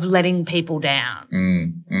of letting people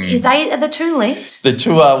down. Are the two linked? The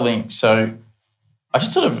two are linked. So I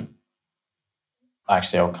just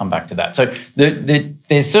I'll come back to that. So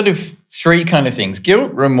there's sort of three kind of things: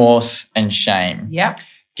 guilt, remorse, and shame. Yeah.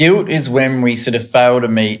 Guilt is when we sort of fail to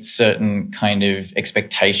meet certain kind of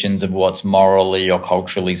expectations of what's morally or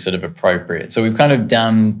culturally sort of appropriate. So we've kind of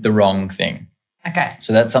done the wrong thing. Okay.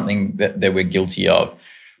 So that's something that we're guilty of.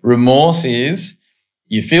 Remorse is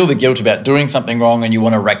you feel the guilt about doing something wrong and you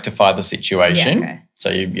want to rectify the situation. Yeah, okay. So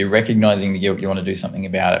you're recognizing the guilt, you want to do something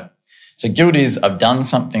about it. So guilt is I've done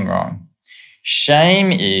something wrong.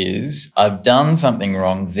 Shame is I've done something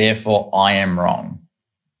wrong, therefore I am wrong.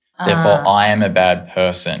 Therefore I am a bad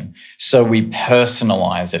person. So we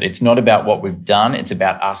personalize it. It's not about what we've done. It's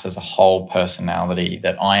about us as a whole personality,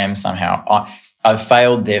 that I am somehow, I've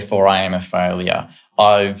failed, therefore I am a failure.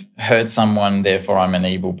 I've hurt someone, therefore I'm an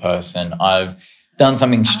evil person. I've done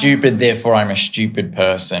something stupid, therefore I'm a stupid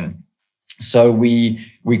person. So we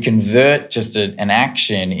convert just an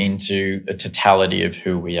action into a totality of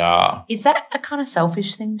who we are. Is that a kind of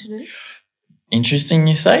selfish thing to do? Interesting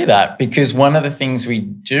you say that, because one of the things we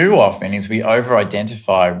do often is we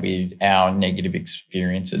over-identify with our negative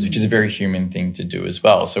experiences, which is a very human thing to do as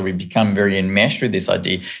well. So we become very enmeshed with this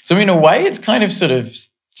idea. So in a way, it's kind of sort of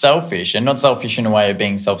selfish, and not selfish in a way of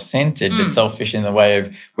being self-centered, but selfish in the way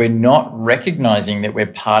of we're not recognizing that we're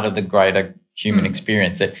part of the greater human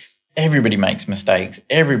experience, that everybody makes mistakes,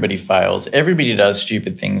 everybody fails, everybody does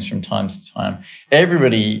stupid things from time to time.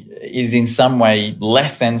 Everybody is in some way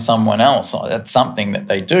less than someone else. That's something that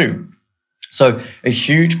they do. So a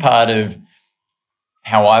huge part of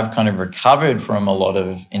how I've kind of recovered from a lot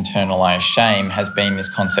of internalized shame has been this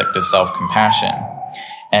concept of self-compassion.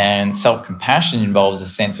 And self-compassion involves a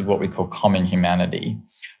sense of what we call common humanity,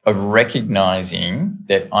 of recognizing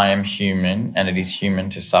that I am human and it is human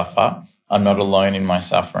to suffer. I'm not alone in my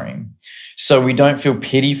suffering. So we don't feel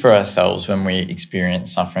pity for ourselves when we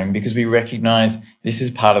experience suffering, because we recognize this is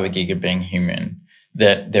part of the gig of being human,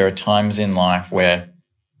 that there are times in life where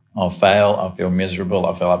I'll fail, I'll feel miserable,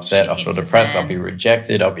 I'll feel upset, I'll feel depressed, I'll be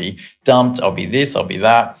rejected, I'll be dumped, I'll be this, I'll be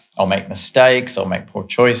that, I'll make mistakes, I'll make poor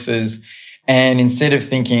choices. And instead of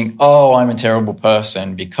thinking, oh, I'm a terrible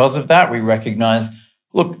person, because of that, we recognize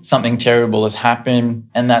look, something terrible has happened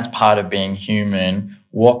and that's part of being human.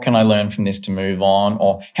 What can I learn from this to move on?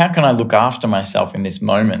 Or how can I look after myself in this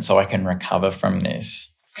moment so I can recover from this?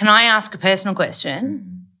 Can I ask a personal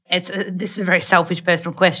question? This is a very selfish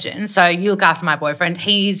personal question. So you look after my boyfriend.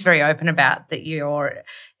 He's very open about that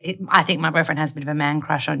I think my boyfriend has a bit of a man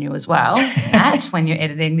crush on you as well, Matt, when you're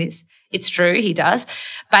editing this. It's true, he does.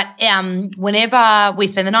 But whenever we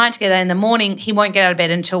spend the night together in the morning, he won't get out of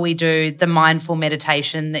bed until we do the mindful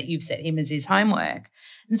meditation that you've set him as his homework.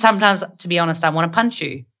 And sometimes, to be honest, I want to punch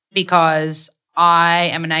you because I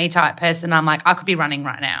am an A-type person. I'm like, I could be running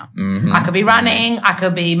right now. Mm-hmm. I could be running. I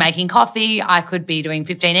could be making coffee. I could be doing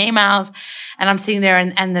 15 emails. And I'm sitting there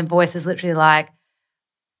and the voice is literally like,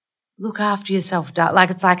 look after yourself, like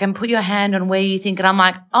it's like, and put your hand on where you think. And I'm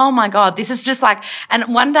like, oh my God, this is just like,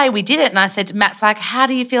 and one day we did it and I said to Matt's like, how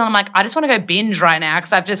do you feel? And I'm like, I just want to go binge right now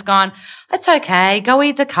because I've just gone, it's okay, go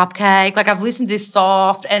eat the cupcake. Like I've listened to this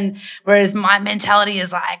soft, and whereas my mentality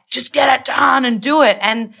is like, just get it done and do it.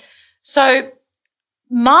 And so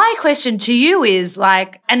my question to you is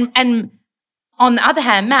like, and on the other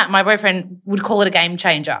hand, Matt, my boyfriend, would call it a game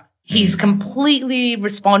changer. He's completely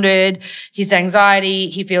responded. His anxiety,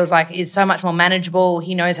 he feels like, is so much more manageable.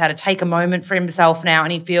 He knows how to take a moment for himself now,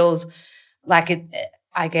 and he feels like it,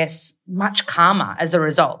 I guess, much calmer as a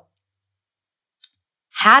result.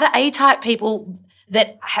 How do A-type people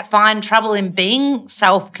that find trouble in being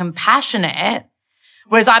self-compassionate,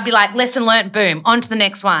 whereas I'd be like, lesson learnt, boom, on to the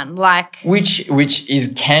next one. Like, Which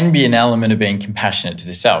can be an element of being compassionate to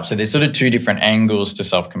the self. So there's sort of two different angles to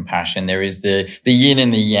self-compassion. There is the yin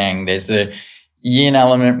and the yang. There's the yin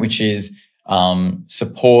element, which is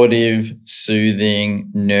supportive,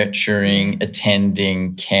 soothing, nurturing,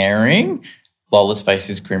 attending, caring. Lola's face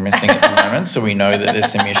is grimacing at the moment, so we know that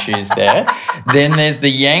there's some issues there. Then there's the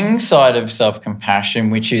yang side of self-compassion,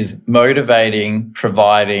 which is motivating,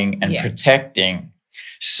 providing, and protecting.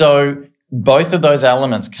 So both of those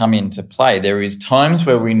elements come into play. There is times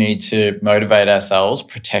where we need to motivate ourselves,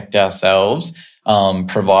 protect ourselves,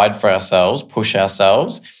 provide for ourselves, push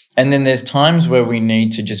ourselves. And then there's times where we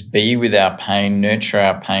need to just be with our pain, nurture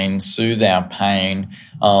our pain, soothe our pain,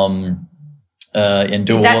 and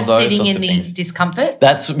do all of those sorts of things. Is that sitting in the discomfort?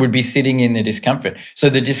 That would be sitting in the discomfort.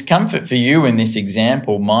 So the discomfort for you in this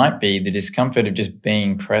example might be the discomfort of just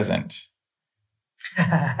being present. Cheeky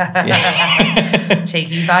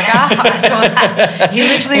bugger. I saw that. He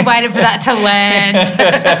literally waited for that to land.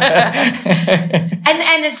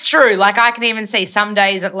 and it's true. Like I can even see some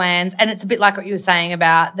days it lands, and it's a bit like what you were saying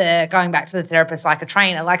about the going back to the therapist like a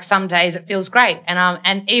trainer. Like some days it feels great.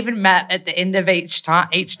 And even Matt at the end of each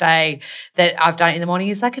day that I've done it in the morning,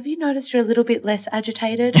 he's like, have you noticed you're a little bit less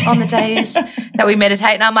agitated on the days that we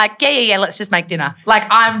meditate? And I'm like, yeah, let's just make dinner. Like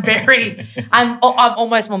I'm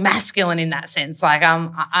almost more masculine in that sense. Like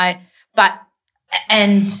I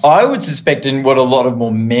would suspect, in what a lot of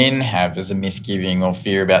more men have as a misgiving or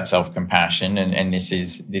fear about self-compassion, and this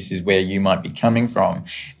is where you might be coming from,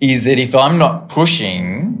 is that if I'm not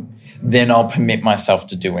pushing, then I'll permit myself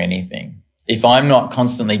to do anything. If I'm not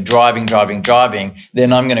constantly driving,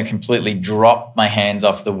 then I'm going to completely drop my hands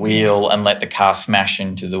off the wheel and let the car smash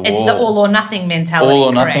into the wall. It's the all or nothing mentality. All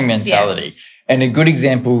or nothing mentality. Yes. And a good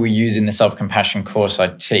example we use in the self-compassion course I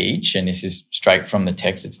teach, and this is straight from the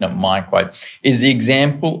text, it's not my quote, is the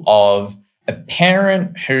example of a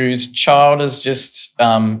parent whose child is just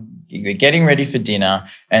getting ready for dinner,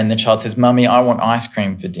 and the child says, Mummy, I want ice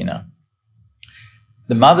cream for dinner.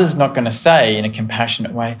 The mother's not going to say in a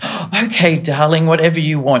compassionate way, okay, darling, whatever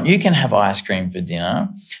you want, you can have ice cream for dinner.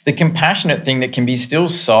 The compassionate thing that can be still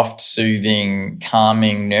soft, soothing,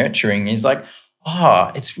 calming, nurturing is like,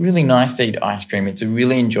 it's really nice to eat ice cream. It's a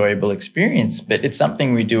really enjoyable experience, but it's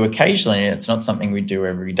something we do occasionally. It's not something we do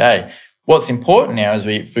every day. What's important now is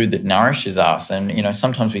we eat food that nourishes us, and,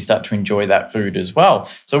 sometimes we start to enjoy that food as well.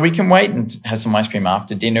 So we can wait and have some ice cream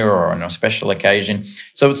after dinner or on a special occasion.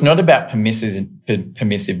 So it's not about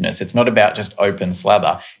permissiveness. It's not about just open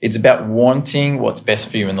slather. It's about wanting what's best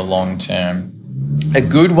for you in the long term. A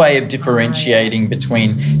good way of differentiating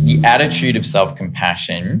between the attitude of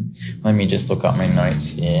self-compassion, let me just look up my notes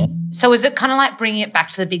here. So is it kind of like bringing it back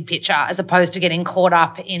to the big picture as opposed to getting caught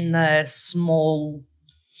up in the smaller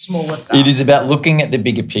stuff? It is about looking at the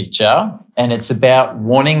bigger picture, and it's about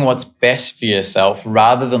wanting what's best for yourself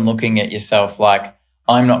rather than looking at yourself like,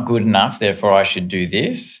 I'm not good enough, therefore I should do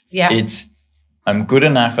this. Yeah. It's, I'm good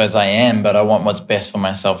enough as I am, but I want what's best for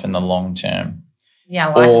myself in the long term. Yeah,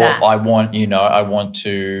 I like that. I want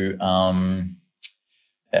to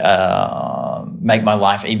make my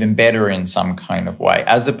life even better in some kind of way,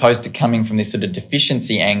 as opposed to coming from this sort of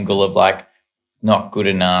deficiency angle of like, not good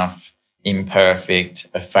enough, imperfect,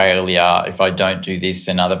 a failure. If I don't do this,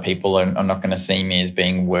 then other people are not going to see me as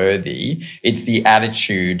being worthy. It's the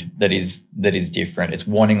attitude that is different. It's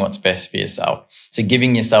wanting what's best for yourself. So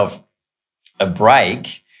giving yourself a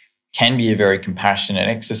break can be a very compassionate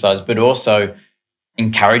exercise, but also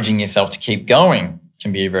encouraging yourself to keep going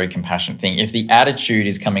can be a very compassionate thing. If the attitude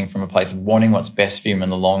is coming from a place of wanting what's best for you in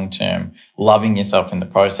the long term, loving yourself in the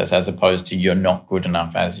process, as opposed to you're not good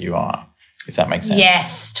enough as you are. If that makes sense.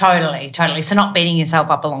 Yes, totally. So not beating yourself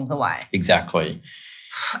up along the way. Exactly.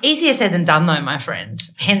 Easier said than done though, my friend.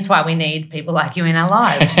 Hence why we need people like you in our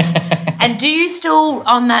lives. And do you still,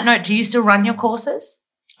 on that note, run your courses?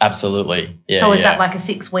 Absolutely. Yeah. So is that like a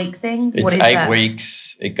 6-week thing? It's 8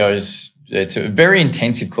 weeks. It's a very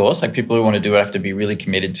intensive course. Like people who want to do it have to be really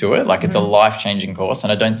committed to it. Like it's a life-changing course.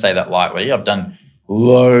 And I don't say that lightly. I've done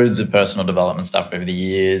loads of personal development stuff over the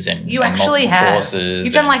years and you actually have courses.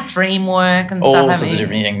 You've done like dream work and all stuff. All sorts of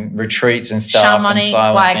different retreats and stuff. Shamanic, and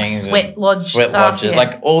silent like things sweat lodges, yeah.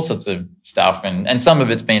 Like all sorts of stuff. And some of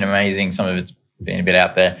it's been amazing. Some of it's been a bit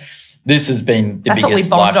out there. This has been the biggest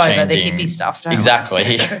life-changing. Over the hippie stuff, don't exactly.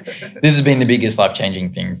 This has been the biggest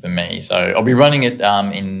life-changing thing for me. So I'll be running it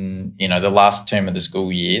in the last term of the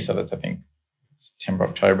school year. So that's I think September,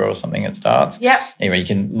 October or something it starts. Yep. Anyway, you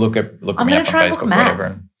can look me up on Facebook,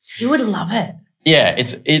 whatever. You would love it. Yeah,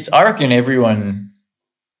 it's. I reckon everyone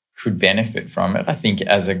could benefit from it. I think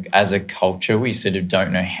as a culture, we sort of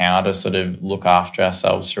don't know how to sort of look after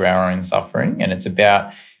ourselves through our own suffering, and it's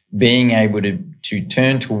about being able to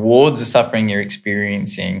turn towards the suffering you're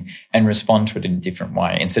experiencing and respond to it in a different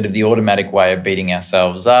way instead of the automatic way of beating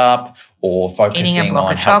ourselves up or focusing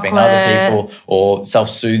on helping other people or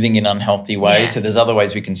self-soothing in unhealthy ways. Yeah. So there's other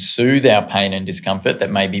ways we can soothe our pain and discomfort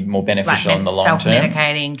that may be more beneficial in the long term.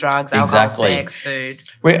 Self-medicating, drugs, alcohol, sex, food.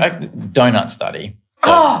 Donut study.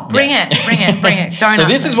 So, bring it. Donut. So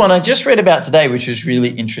this is one I just read about today, which was really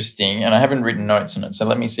interesting, and I haven't written notes on it. So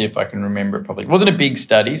let me see if I can remember it properly. It wasn't a big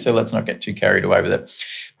study, so let's not get too carried away with it.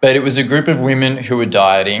 But it was a group of women who were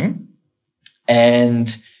dieting, and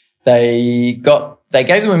they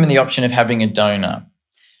gave the women the option of having a donut.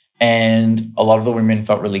 And a lot of the women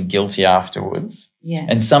felt really guilty afterwards. Yeah.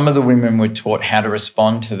 And some of the women were taught how to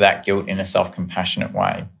respond to that guilt in a self-compassionate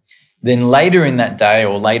way. Then later in that day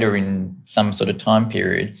or later in some sort of time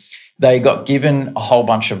period, they got given a whole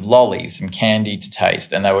bunch of lollies, some candy to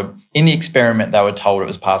taste. And they were in the experiment, they were told it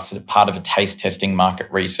was part of a taste testing market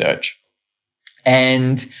research.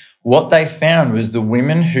 And what they found was the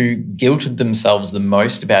women who guilted themselves the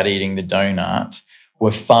most about eating the donut were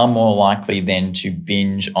far more likely then to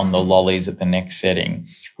binge on the lollies at the next setting.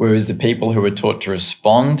 Whereas the people who were taught to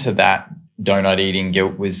respond to that donut eating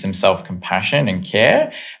guilt with some self-compassion and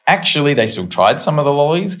care, actually they still tried some of the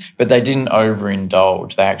lollies, but they didn't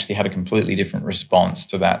overindulge. They actually had a completely different response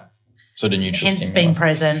to that sort of nutritious stimulus. Hence being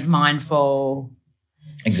present, mindful.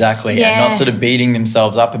 Exactly, yeah. And not sort of beating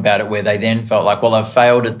themselves up about it where they then felt like, well, I've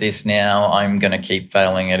failed at this now, I'm going to keep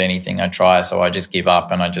failing at anything I try, so I just give up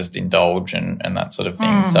and I just indulge and that sort of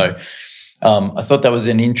thing. So I thought that was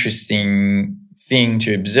an interesting thing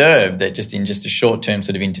to observe, that just in just a short-term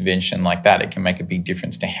sort of intervention like that, it can make a big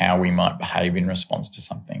difference to how we might behave in response to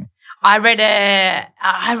something. I heard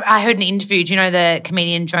an interview. Do you know the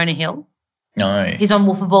comedian Jonah Hill? No. He's on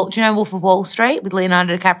Wolf of Wall. Do you know Wolf of Wall Street with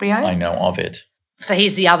Leonardo DiCaprio? I know of it. So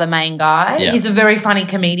he's the other main guy. Yeah. He's a very funny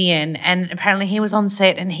comedian, and apparently he was on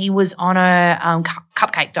set and he was on a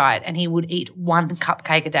cupcake diet, and he would eat one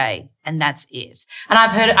cupcake a day, and that's it. And I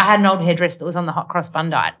had an old hairdresser that was on the hot cross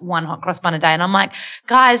bun diet, one hot cross bun a day, and I'm like,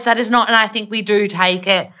 guys, that is not. And I think we do take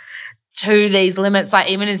it to these limits. Like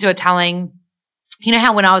even as you're telling. You know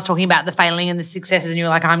how when I was talking about the failing and the successes and you were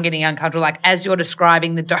like, I'm getting uncomfortable, like as you're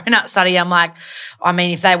describing the donut study, I'm like, I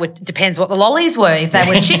mean, if they were, depends what the lollies were. If they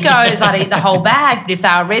were Chicos, I'd eat the whole bag. But if they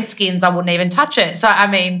were Redskins, I wouldn't even touch it. So, I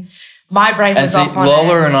mean, my brain was off on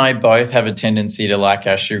Lola and I both have a tendency to like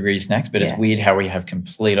our sugary snacks, but it's weird how we have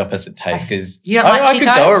complete opposite tastes because I could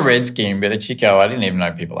go a Redskin, but a Chico, I didn't even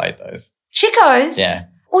know people ate those. Chicos? Yeah.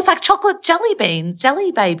 Well, it's like chocolate jelly beans,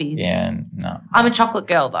 jelly babies. Yeah, no. I'm a chocolate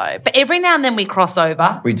girl though. But every now and then we cross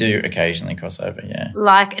over. We do occasionally cross over, yeah.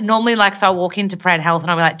 Like normally so I'll walk into Pran Health and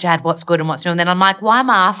I'll be like, Jad, what's good and what's new? And then I'm like, why am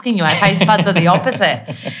I asking you? Our taste buds are the opposite.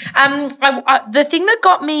 The thing that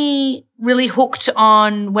got me really hooked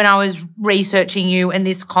on when I was researching you and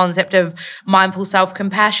this concept of mindful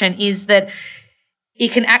self-compassion is that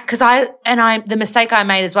it can act, because the mistake I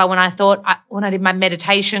made as well when I did my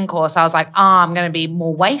meditation course, I was like, I'm going to be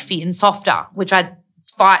more wafy and softer, which I'm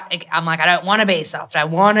like, I don't want to be soft. I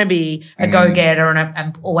want to be a go-getter and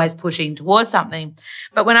I'm always pushing towards something.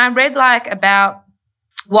 But when I read like about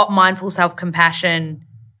what mindful self-compassion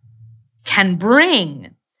can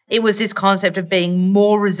bring. It was this concept of being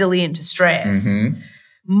more resilient to stress,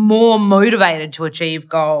 more motivated to achieve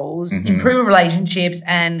goals, improve relationships,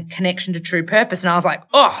 and connection to true purpose. And I was like,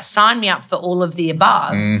 oh, sign me up for all of the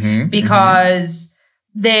above because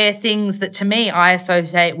they're things that to me I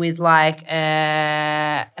associate with like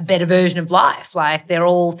a better version of life. Like they're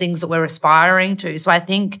all things that we're aspiring to. So I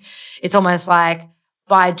think it's almost like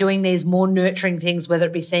by doing these more nurturing things, whether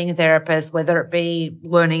it be seeing a therapist, whether it be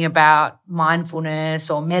learning about mindfulness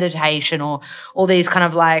or meditation or all these kind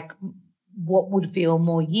of like what would feel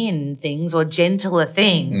more yin things or gentler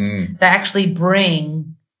things that actually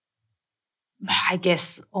bring, I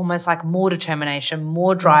guess, almost like more determination,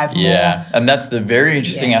 more drive. Yeah, and that's the very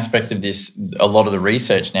interesting aspect of this. A lot of the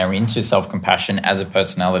research now into self-compassion as a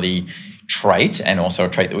personality trait and also a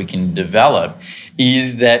trait that we can develop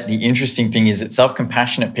is that the interesting thing is that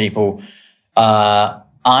self-compassionate people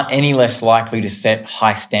aren't any less likely to set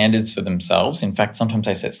high standards for themselves. In fact, sometimes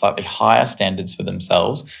they set slightly higher standards for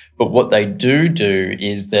themselves. But what they do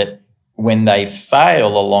is that when they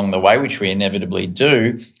fail along the way, which we inevitably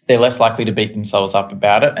do, they're less likely to beat themselves up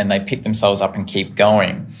about it and they pick themselves up and keep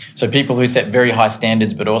going. So people who set very high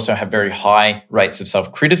standards but also have very high rates of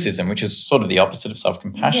self-criticism, which is sort of the opposite of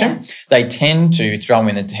self-compassion, they tend to throw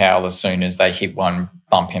in the towel as soon as they hit one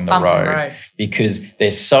bump in the road because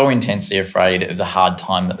they're so intensely afraid of the hard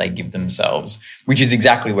time that they give themselves, which is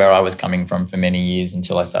exactly where I was coming from for many years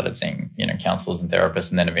until I started seeing, counselors and therapists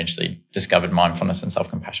and then eventually discovered mindfulness and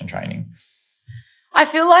self-compassion training. I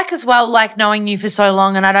feel like as well, like knowing you for so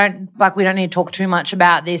long, and we don't need to talk too much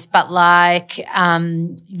about this, but like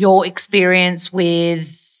your experience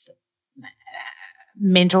with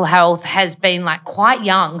mental health has been like quite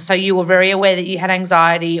young. So you were very aware that you had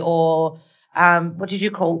anxiety or what did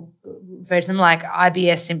you refer to them like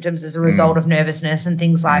IBS symptoms as a result of nervousness and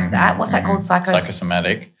things like that. What's that called?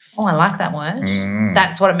 Psychosomatic. Oh, I like that word.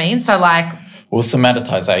 That's what it means. So like, well,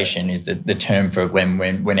 somatization is the term for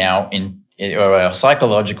when our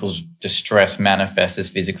psychological distress manifests as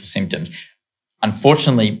physical symptoms.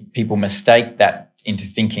 Unfortunately, people mistake that into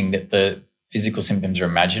thinking that the physical symptoms are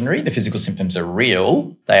imaginary. The physical symptoms are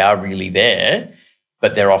real. They are really there,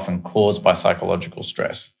 but they're often caused by psychological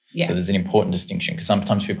stress. Yeah. So there's an important distinction because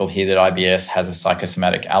sometimes people hear that IBS has a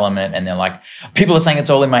psychosomatic element and they're like, people are saying it's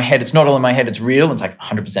all in my head. It's not all in my head. It's real. It's like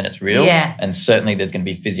 100% it's real. Yeah. And certainly there's going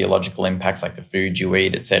to be physiological impacts like the food you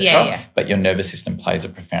eat, etc. Yeah. But your nervous system plays a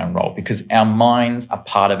profound role because our minds are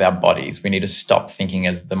part of our bodies. We need to stop thinking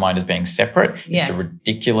as the mind as being separate. Yeah. It's a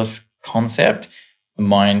ridiculous concept. The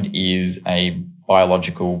mind is a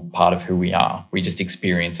biological part of who we are. We just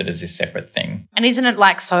experience it as this separate thing. And isn't it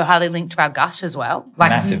like so highly linked to our gut as well? Like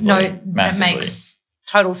massively. It makes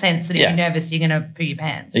total sense that if you're nervous, you're going to poo your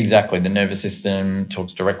pants. Exactly. The nervous system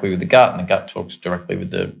talks directly with the gut and the gut talks directly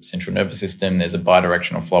with the central nervous system. There's a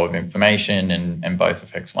bidirectional flow of information and both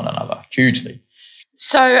affects one another hugely.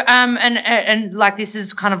 So, and like this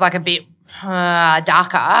is kind of like a bit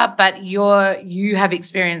darker, but you have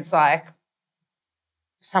experienced like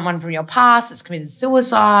someone from your past that's committed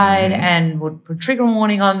suicide and would put trigger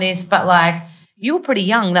warning on this, but like you were pretty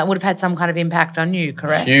young. That would have had some kind of impact on you,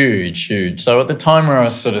 correct? Huge. So at the time where I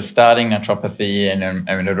was sort of starting naturopathy and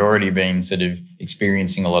had already been sort of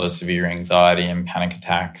experiencing a lot of severe anxiety and panic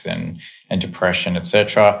attacks and depression,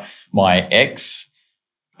 etc., my ex,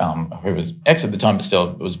 who was ex at the time but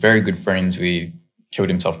still was very good friends with, killed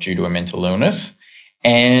himself due to a mental illness.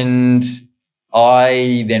 And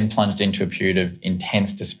I then plunged into a period of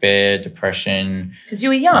intense despair, depression. Because you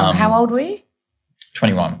were young. How old were you?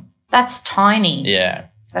 21. That's tiny. Yeah.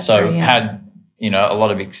 That's so had, a lot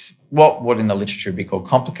of what in the literature would be called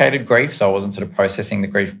complicated grief. So I wasn't sort of processing the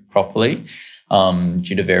grief properly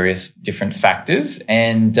due to various different factors.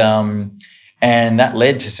 And that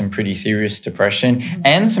led to some pretty serious depression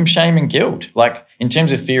and some shame and guilt. Like in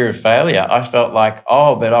terms of fear of failure, I felt like,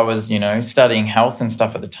 but I was, studying health and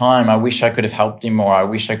stuff at the time. I wish I could have helped him more. I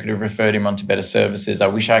wish I could have referred him on to better services. I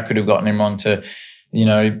wish I could have gotten him on to,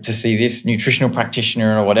 to see this nutritional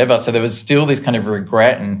practitioner or whatever. So there was still this kind of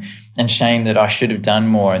regret and shame that I should have done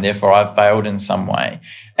more and therefore I've failed in some way.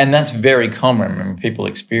 And that's very common when people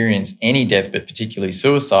experience any death, but particularly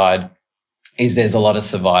suicide, is there's a lot of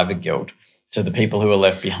survivor guilt. So the people who are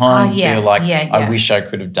left behind feel like, I wish I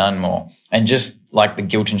could have done more. And just like the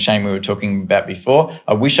guilt and shame we were talking about before,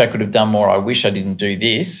 I wish I could have done more, I wish I didn't do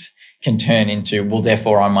this, can turn into, well,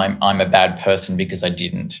 therefore I'm a bad person because I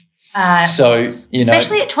didn't.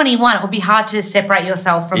 Especially at 21, it would be hard to separate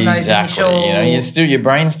yourself from those initial. Your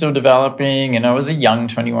brain's still developing. I was a young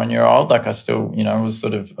 21-year-old. Like I still, was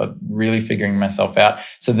sort of really figuring myself out.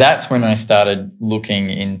 So that's when I started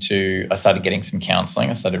I started getting some counselling.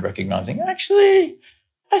 I started recognising, actually,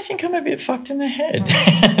 I think I'm a bit fucked in the head.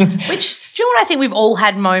 Which, do you know what I think? We've all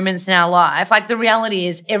had moments in our life. Like the reality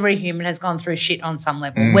is every human has gone through shit on some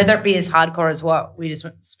level, whether it be as hardcore as what we just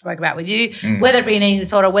spoke about with you, whether it be an eating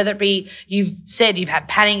disorder, whether it be you've said you've had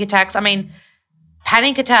panic attacks. I mean,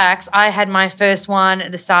 panic attacks, I had my first one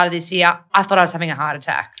at the start of this year. I thought I was having a heart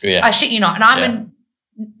attack. Yeah. I shit you not. And I'm a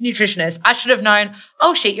nutritionist. I should have known,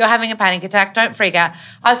 oh shit, you're having a panic attack. Don't freak out.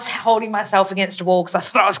 I was holding myself against a wall because I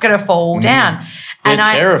thought I was going to fall down. They're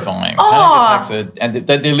terrifying. Panic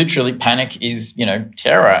attacks they're literally, panic is,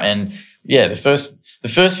 terror. And yeah, the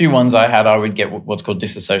first few ones I had, I would get what's called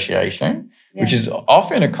disassociation, which is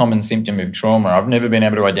often a common symptom of trauma. I've never been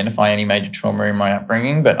able to identify any major trauma in my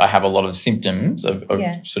upbringing, but I have a lot of symptoms of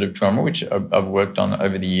sort of trauma, which I've worked on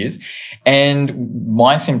over the years. And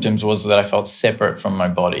my symptoms was that I felt separate from my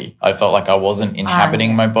body. I felt like I wasn't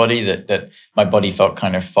inhabiting my body, that my body felt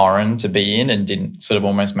kind of foreign to be in and didn't sort of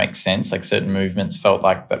almost make sense. Like certain movements felt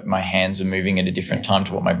like that my hands were moving at a different time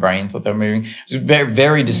to what my brain thought they were moving. It was very,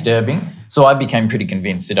 very disturbing. So I became pretty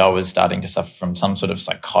convinced that I was starting to suffer from some sort of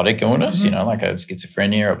psychotic illness, like a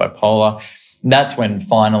schizophrenia or bipolar. That's when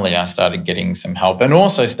finally I started getting some help and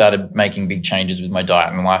also started making big changes with my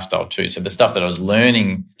diet and lifestyle too. So the stuff that I was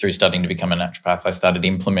learning through studying to become a naturopath, I started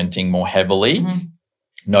implementing more heavily,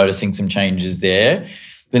 noticing some changes there,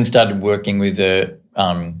 then started working with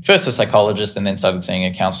first a psychologist and then started seeing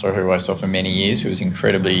a counsellor who I saw for many years, who was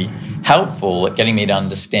incredibly helpful at getting me to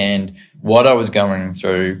understand what I was going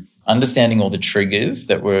through, understanding all the triggers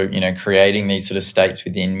that were, creating these sort of states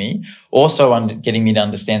within me. Also getting me to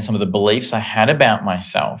understand some of the beliefs I had about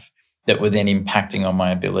myself that were then impacting on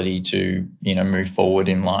my ability to, move forward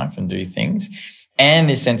in life and do things. And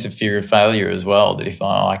this sense of fear of failure as well, that if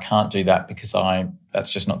I can't do that because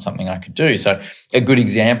that's just not something I could do. So a good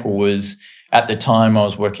example was at the time I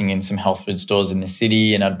was working in some health food stores in the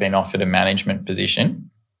city and I'd been offered a management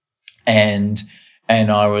position. And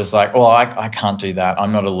I was like, well, I can't do that.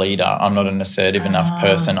 I'm not a leader. I'm not an assertive enough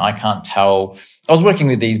person. I can't tell. I was working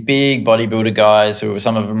with these big bodybuilder guys who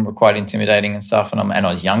some of them were quite intimidating and stuff. And I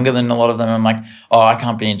was younger than a lot of them. I'm like, I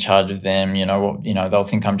can't be in charge of them. They'll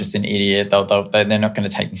think I'm just an idiot. They're not going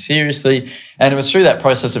to take me seriously. And it was through that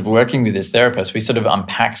process of working with this therapist, we sort of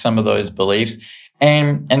unpack some of those beliefs.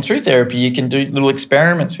 And through therapy, you can do little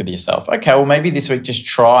experiments with yourself. Okay, well, maybe this week just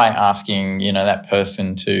try asking, that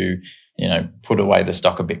person to, put away the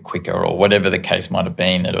stock a bit quicker or whatever the case might have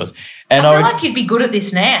been that it was. And I feel like you'd be good at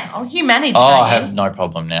this now. You manage, I have no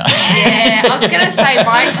problem now. Yeah, I was going to say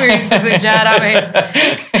my experience with Jad,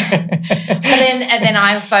 and then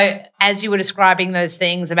I also, as you were describing those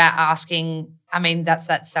things about asking, that's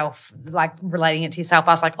that self, like relating it to yourself.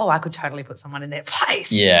 I was like, I could totally put someone in their place.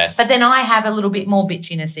 Yes. But then I have a little bit more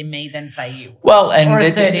bitchiness in me than, say, you. Well, and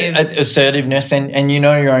assertiveness and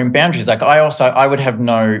your own boundaries. Like I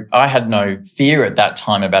had no fear at that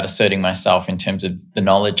time about asserting myself in terms of the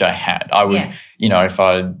knowledge I had. I would,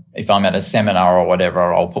 if I'm at a seminar or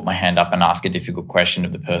whatever, I'll put my hand up and ask a difficult question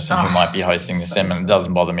of the person who might be hosting the seminar. It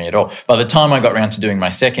doesn't bother me at all. By the time I got around to doing my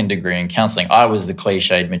second degree in counselling, I was the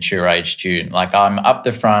cliched mature age student. Like I'm up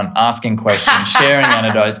the front, asking questions, sharing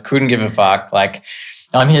anecdotes, couldn't give a fuck. Like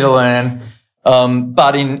I'm here to learn.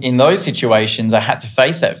 But in those situations, I had to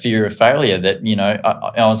face that fear of failure that,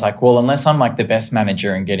 I was like, well, unless I'm like the best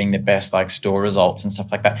manager and getting the best like store results and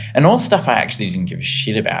stuff like that, and all stuff I actually didn't give a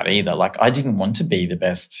shit about either. Like I didn't want to be the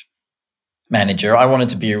best manager. I wanted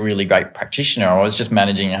to be a really great practitioner. I was just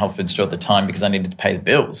managing a health food store at the time because I needed to pay the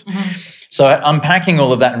bills. So unpacking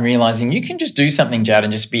all of that and realizing you can just do something, Jad,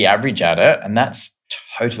 and just be average at it. And that's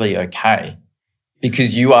totally okay.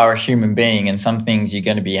 Because you are a human being and some things you're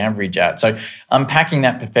going to be average at. So unpacking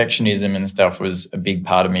that perfectionism and stuff was a big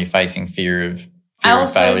part of me facing fear of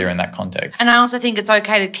failure in that context. And I also think it's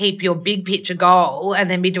okay to keep your big picture goal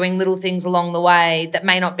and then be doing little things along the way that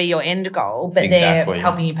may not be your end goal, but they're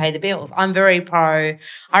helping you pay the bills. I'm very pro.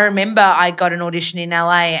 I remember I got an audition in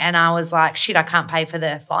LA and I was like, shit, I can't pay for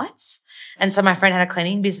the flights. And so my friend had a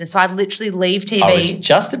cleaning business. So I'd literally leave TV. I was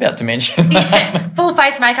just about to mention that. Full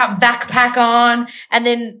face makeup, backpack on. And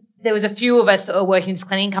then there was a few of us that were working in this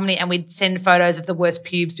cleaning company and we'd send photos of the worst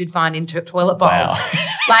pubes we'd find in toilet bowls.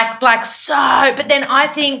 Wow. like so. But then I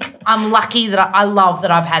think I'm lucky that I love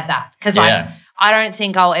that I've had that because I don't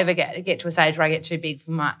think I'll ever get to a stage where I get too big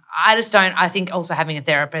for I just don't. I think also having a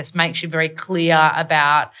therapist makes you very clear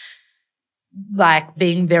about like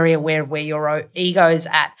being very aware of where your ego's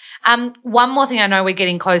at. One more thing, I know we're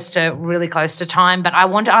getting really close to time, but I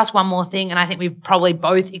want to ask one more thing, and I think we've probably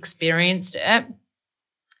both experienced it.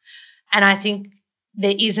 And I think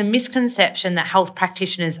there is a misconception that health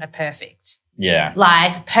practitioners are perfect. Yeah.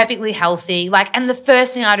 Like perfectly healthy. Like, and the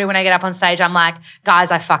first thing I do when I get up on stage, I'm like,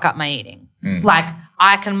 guys, I fuck up my eating. Like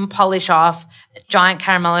I can polish off a giant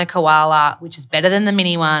caramello koala, which is better than the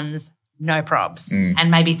mini ones, no probs, and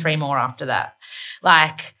maybe 3 more after that.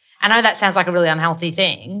 Like, I know that sounds like a really unhealthy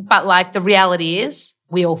thing, but like the reality is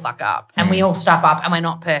we all fuck up and we all stuff up and we're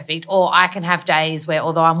not perfect. Or I can have days where,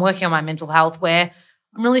 although I'm working on my mental health, where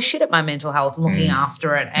I'm really shit at my mental health and looking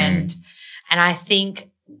after it. And I think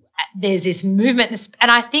there's this movement,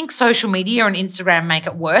 and I think social media and Instagram make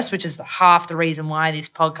it worse, which is half the reason why this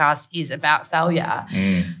podcast is about failure.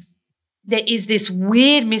 There is this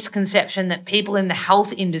weird misconception that people in the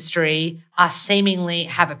health industry are seemingly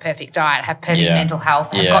have a perfect diet, have perfect mental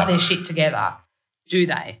health, have got their shit together. Do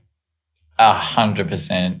they?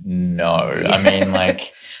 100% no. I mean,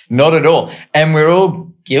 like, not at all. And we're all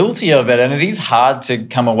guilty of it, and it is hard to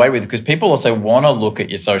come away with because people also want to look at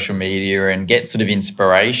your social media and get sort of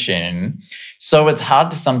inspiration. So it's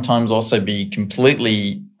hard to sometimes also be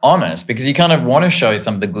completely honest because you kind of want to show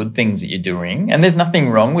some of the good things that you're doing, and there's nothing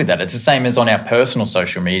wrong with that. It's the same as on our personal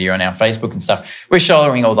social media, on our Facebook and stuff. We're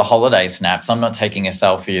showing all the holiday snaps. I'm not taking a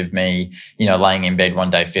selfie of me, laying in bed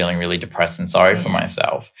one day feeling really depressed and sorry for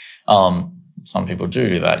myself. Some people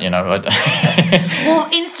do that, Well,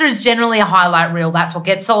 Insta is generally a highlight reel. That's what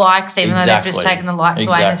gets the likes, even though they've just taken the likes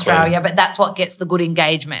away in Australia. But that's what gets the good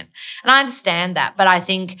engagement. And I understand that. But I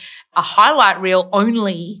think a highlight reel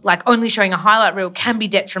only showing a highlight reel can be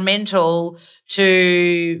detrimental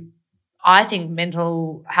to, I think,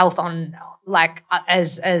 mental health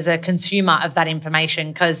as a consumer of that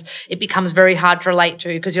information, because it becomes very hard to relate to,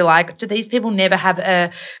 because you're like, do these people never have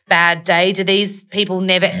a bad day? Do these people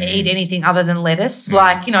never eat anything other than lettuce?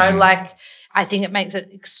 I think it makes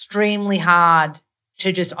it extremely hard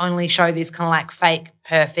to just only show this kind of like fake,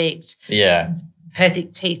 perfect,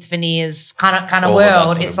 perfect teeth veneers kind of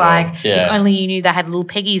world. It's like if only you knew they had little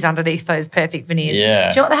peggies underneath those perfect veneers. Yeah.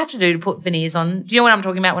 Do you know what they have to do to put veneers on? Do you know what I'm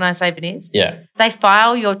talking about when I say veneers? Yeah. They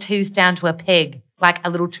file your tooth down to a peg, like a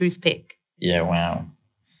little toothpick. Yeah, wow.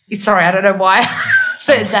 Sorry, I don't know why I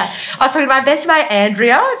said that. I was talking to my best mate,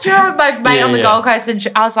 Andrea. Do you know my mate on the Gold Coast? And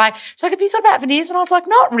I was like, she's like, have you thought about veneers? And I was like,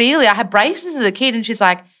 not really. I had braces as a kid. And she's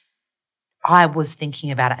like, I was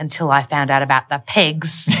thinking about it until I found out about the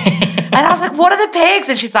pegs. And I was like, what are the pegs?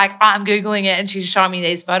 And she's like, I'm Googling it. And she's showing me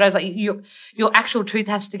these photos. Like, your actual tooth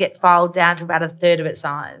has to get filed down to about a third of its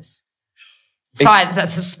size.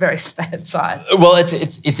 That's a very bad side. Well,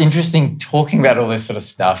 it's interesting talking about all this sort of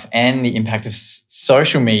stuff and the impact of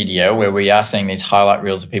social media, where we are seeing these highlight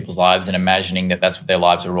reels of people's lives and imagining that that's what their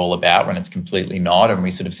lives are all about when it's completely not. And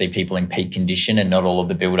we sort of see people in peak condition and not all of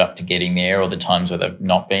the build up to getting there or the times where they've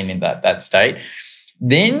not been in that state.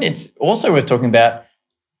 Then it's also worth talking about,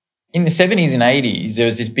 in the 70s and 80s, there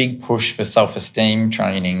was this big push for self-esteem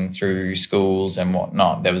training through schools and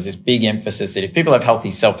whatnot. There was this big emphasis that if people have healthy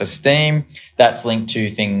self-esteem, that's linked to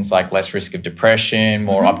things like less risk of depression,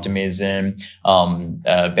 more optimism,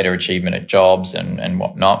 better achievement at jobs and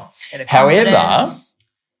whatnot. However,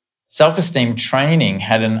 self-esteem training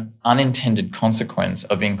had an unintended consequence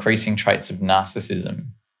of increasing traits of narcissism.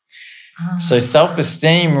 So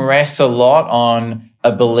self-esteem rests a lot on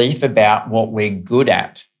a belief about what we're good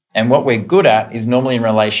at. And what we're good at is normally in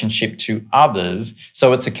relationship to others.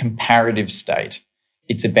 So it's a comparative state.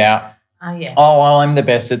 It's about, I'm the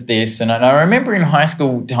best at this. And I remember in high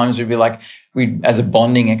school times we'd be like, as a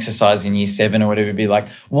bonding exercise in year 7 or whatever, we'd be like,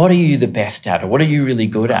 what are you the best at? Or what are you really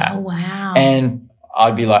good at? Oh, wow. And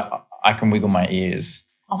I'd be like, I can wiggle my ears.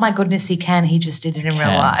 Oh, my goodness, he can. He just did it in real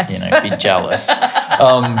life. Be jealous.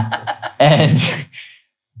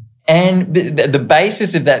 And the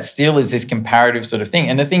basis of that still is this comparative sort of thing.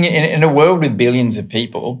 And the thing, in a world with billions of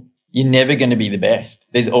people, you're never going to be the best.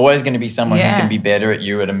 There's always going to be someone who's going to be better at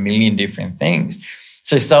you at a million different things.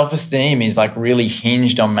 So self-esteem is like really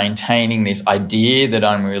hinged on maintaining this idea that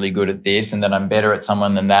I'm really good at this and that I'm better at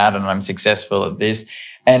someone than that and I'm successful at this.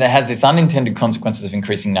 And it has this unintended consequences of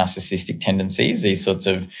increasing narcissistic tendencies, these sorts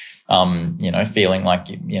of feeling like,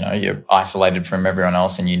 you're isolated from everyone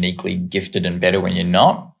else and uniquely gifted and better when you're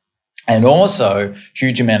not. And also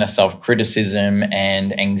huge amount of self-criticism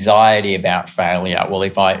and anxiety about failure. Well,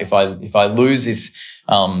 if I lose this,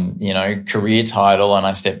 career title and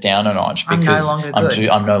I step down a notch because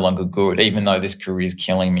I'm no longer good, even though this career is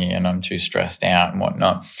killing me and I'm too stressed out and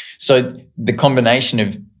whatnot. So the combination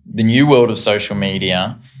of the new world of social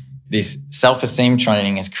media this self-esteem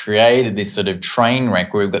training has created this sort of train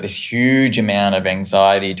wreck where we've got this huge amount of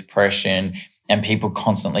anxiety, depression, and people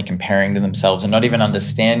constantly comparing to themselves and not even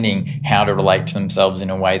understanding how to relate to themselves in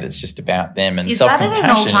a way that's just about them. And is that at an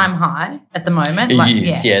all-time high at the moment? It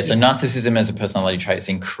is, yeah. So narcissism as a personality trait has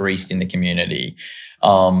increased in the community,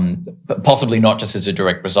 but possibly not just as a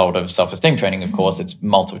direct result of self-esteem training, of course. It's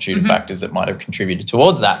multitude of factors that might have contributed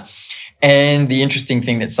towards that. And the interesting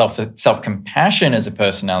thing that self-compassion as a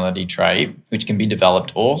personality trait, which can be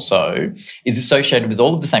developed also, is associated with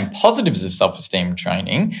all of the same positives of self-esteem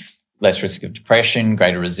training: less risk of depression,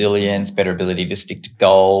 greater resilience, better ability to stick to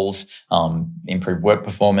goals, improved work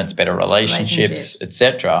performance, better relationships,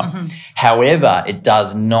 etc. However, it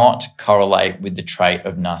does not correlate with the trait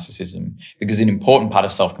of narcissism, because an important part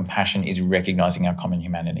of self-compassion is recognizing our common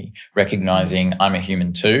humanity, recognizing I'm a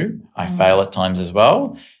human too, I fail at times as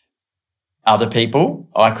well. Other people,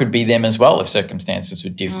 I could be them as well if circumstances were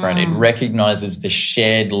different. It recognizes the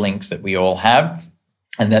shared links that we all have,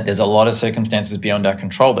 and that there's a lot of circumstances beyond our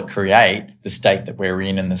control that create the state that we're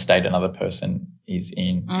in and the state another person is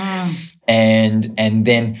in. And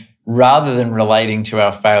then rather than relating to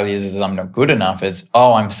our failures as I'm not good enough, as,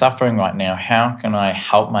 oh, I'm suffering right now, how can I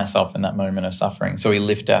help myself in that moment of suffering? So we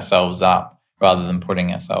lift ourselves up rather than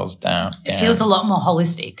putting ourselves down. It feels a lot more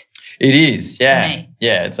holistic. It is, yeah,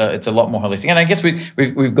 yeah. It's a lot more holistic, and I guess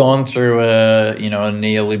we've gone through a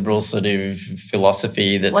neoliberal sort of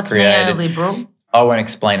philosophy that's created. What's neoliberal? I won't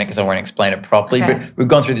explain it because I won't explain it properly. Okay. But we've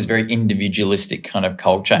gone through this very individualistic kind of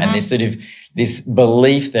culture and this sort of this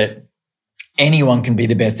belief that anyone can be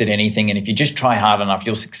the best at anything, and if you just try hard enough,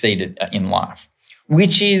 you'll succeed in life.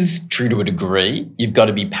 Which is true to a degree. You've got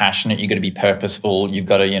to be passionate. You've got to be purposeful. You've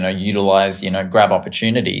got to utilize grab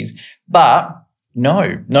opportunities, but.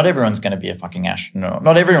 No, not everyone's going to be a fucking astronaut.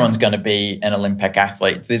 Not everyone's going to be an Olympic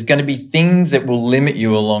athlete. There's going to be things that will limit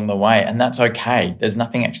you along the way, and that's okay. There's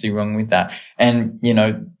nothing actually wrong with that. And,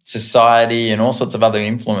 society and all sorts of other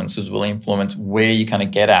influences will influence where you kind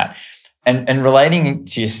of get at. And relating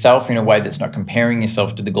to yourself in a way that's not comparing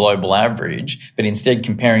yourself to the global average, but instead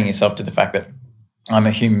comparing yourself to the fact that I'm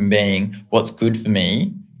a human being, what's good for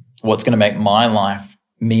me, what's going to make my life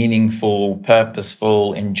meaningful,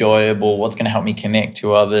 purposeful, enjoyable, what's going to help me connect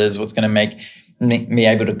to others, what's going to make me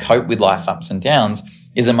able to cope with life's ups and downs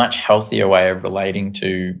is a much healthier way of relating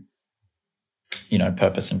to,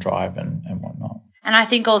 purpose and drive and whatnot. And I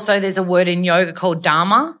think also there's a word in yoga called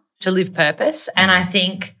dharma, to live purpose. And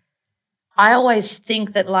I always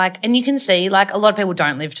think that and you can see a lot of people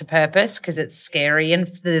don't live to purpose because it's scary and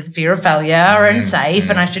the fear of failure and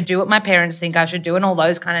safe and I should do what my parents think I should do and all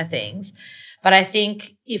those kind of things. But I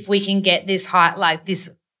think if we can get this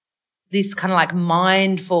this kind of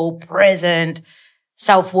mindful, present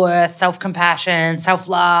self-worth, self-compassion,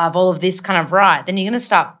 self-love, all of this kind of right, then you're going to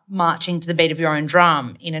start marching to the beat of your own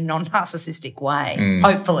drum in a non-narcissistic way,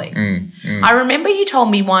 hopefully. I remember you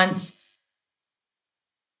told me once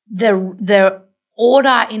the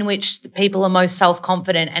order in which the people are most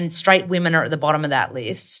self-confident and straight women are at the bottom of that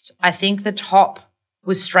list. I think the top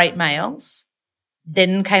was straight males.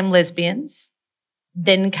 Then came lesbians,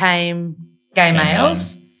 then came gay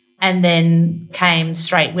males, and then came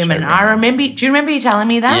straight women. Do you remember you telling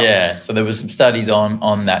me that? Yeah. So there was some studies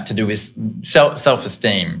on that to do with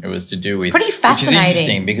self-esteem. It was to do with pretty fascinating. Which is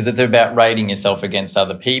interesting because it's about rating yourself against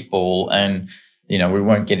other people, and we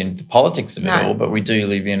won't get into the politics of it all, but we do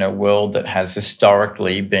live in a world that has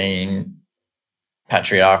historically been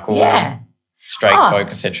patriarchal, straight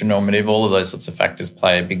focus, heteronormative. All of those sorts of factors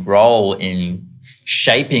play a big role in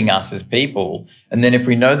shaping us as people. And then if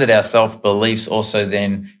we know that our self-beliefs also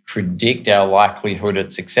then predict our likelihood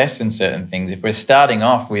at success in certain things, if we're starting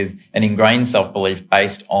off with an ingrained self-belief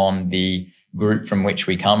based on the group from which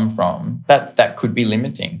we come from, that could be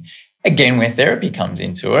limiting. Again, where therapy comes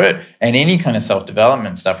into it and any kind of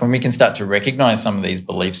self-development stuff, when we can start to recognize some of these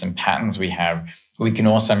beliefs and patterns we have, we can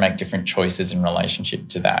also make different choices in relationship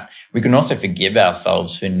to that. We can also forgive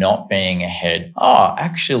ourselves for not being ahead. Oh,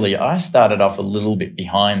 actually, I started off a little bit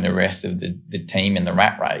behind the rest of the team in the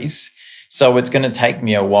rat race. So it's going to take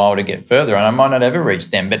me a while to get further and I might not ever reach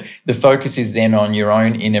them. But the focus is then on your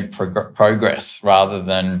own inner progress rather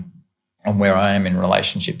than on where I am in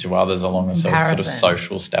relationship to others along a sort of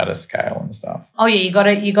social status scale and stuff. Oh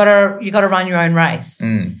yeah, you gotta run your own race.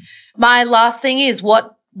 My last thing is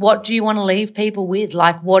what do you want to leave people with?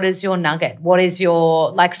 What is your nugget? What is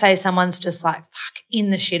your, say someone's just fuck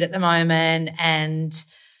in the shit at the moment and,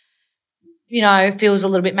 feels a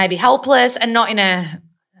little bit maybe helpless and not in a,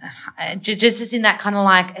 just in that kind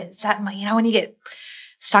of it's that, when you get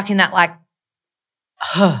stuck in that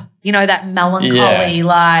that melancholy,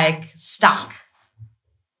 stuck.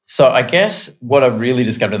 So I guess what I've really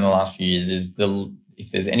discovered in the last few years is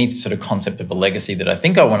if there's any sort of concept of a legacy that I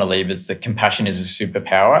think I want to leave, it's that compassion is a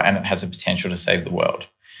superpower and it has the potential to save the world.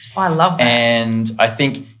 Oh, I love that. And I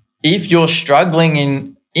think if you're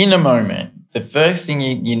struggling in a moment, the first thing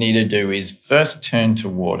you need to do is first turn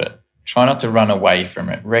toward it. Try not to run away from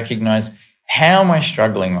it. Recognize, how am I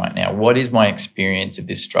struggling right now? What is my experience of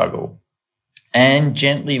this struggle? And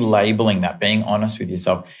gently labeling that, being honest with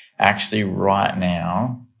yourself. Actually, right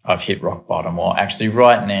now, I've hit rock bottom, or actually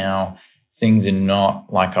right now, things are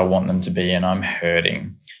not like I want them to be and I'm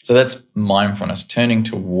hurting. So that's mindfulness, turning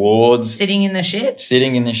towards... Sitting in the shit,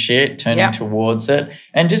 turning towards it,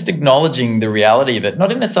 and just acknowledging the reality of it,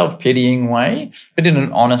 not in a self-pitying way, but in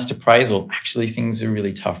an honest appraisal. Actually, things are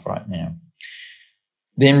really tough right now.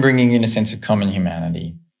 Then bringing in a sense of common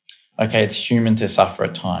humanity. Okay, it's human to suffer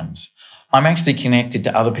at times. I'm actually connected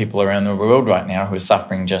to other people around the world right now who are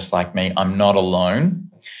suffering just like me. I'm not alone.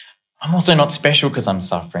 I'm also not special because I'm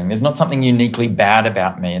suffering. There's not something uniquely bad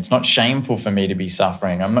about me. It's not shameful for me to be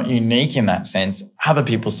suffering. I'm not unique in that sense. Other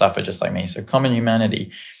people suffer just like me. So common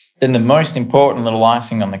humanity. Then the most important little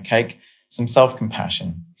icing on the cake, some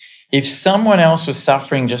self-compassion. If someone else was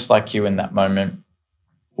suffering just like you in that moment,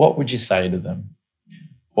 what would you say to them?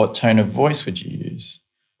 What tone of voice would you use?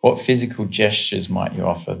 What physical gestures might you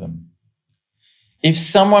offer them? If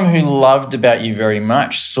someone who loved about you very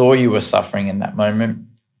much saw you were suffering in that moment,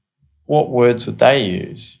 what words would they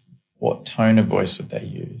use? What tone of voice would they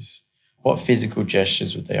use? What physical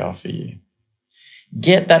gestures would they offer you?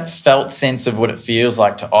 Get that felt sense of what it feels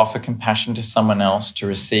like to offer compassion to someone else, to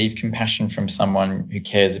receive compassion from someone who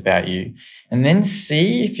cares about you, and then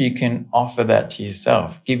see if you can offer that to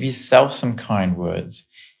yourself. Give yourself some kind words.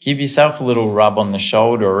 Give yourself a little rub on the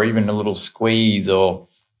shoulder, or even a little squeeze, or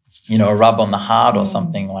a rub on the heart or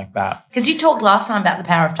something like that. Because you talked last time about the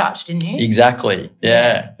power of touch, didn't you? Exactly,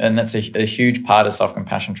 yeah. And that's a huge part of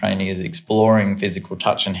self-compassion training, is exploring physical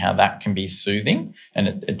touch and how that can be soothing.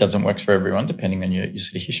 And it doesn't work for everyone, depending on your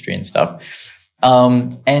sort of history and stuff.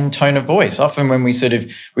 And tone of voice. Often when we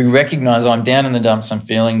recognize, I'm down in the dumps, I'm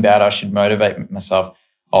feeling bad, I should motivate myself.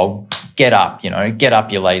 Oh, get up, get up,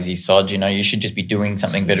 you lazy sod. You should just be doing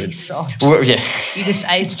something better. Lazy sod. Well, yeah. You just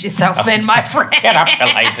aged yourself then, my friend. Get up,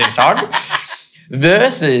 you lazy sod.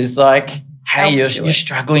 Versus hey, you're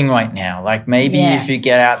struggling right now. Maybe if you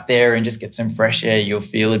get out there and just get some fresh air, you'll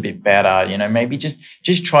feel a bit better. Maybe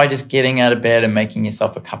just try getting out of bed and making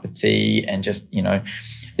yourself a cup of tea, and just,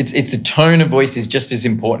 it's the tone of voice is just as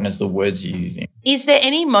important as the words you're using. Is there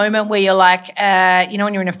any moment where you're like, when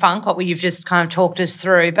you're in a funk, what you've just kind of talked us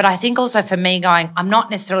through, but I think also for me going, I'm not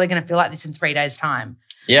necessarily going to feel like this in 3 days' time.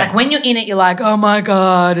 Yeah. When you're in it, you're like, oh my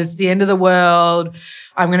God, it's the end of the world.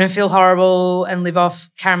 I'm going to feel horrible and live off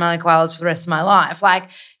caramel koalas for the rest of my life.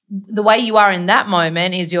 The way you are in that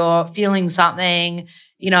moment is you're feeling something,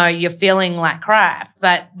 you're feeling like crap,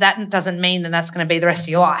 but that doesn't mean that that's going to be the rest of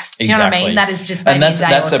your life. Exactly. You know what I mean? That is just maybe and that's a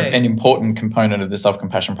day or two. An important component of the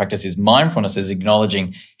self-compassion practice is mindfulness, is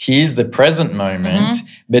acknowledging here's the present moment,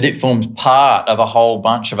 but it forms part of a whole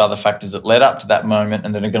bunch of other factors that led up to that moment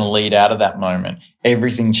and that are going to lead out of that moment.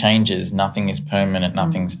 Everything changes. Nothing is permanent.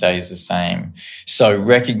 Nothing stays the same. So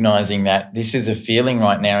recognizing that this is a feeling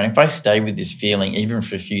right now, and if I stay with this feeling even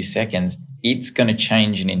for a few seconds, it's going to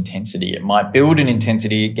change in intensity. It might build in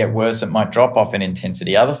intensity, get worse, it might drop off in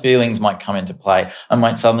intensity. Other feelings might come into play. I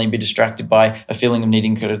might suddenly be distracted by a feeling of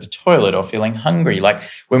needing to go to the toilet or feeling hungry.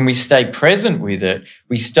 When we stay present with it,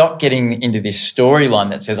 we stop getting into this storyline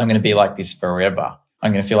that says, I'm going to be like this forever.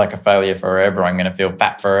 I'm going to feel like a failure forever. I'm going to feel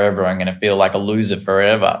fat forever. I'm going to feel like a loser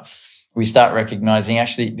forever. We start recognizing,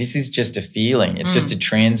 actually, this is just a feeling. It's just a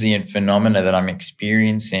transient phenomena that I'm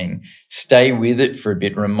experiencing. Stay with it for a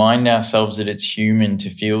bit. Remind ourselves that it's human to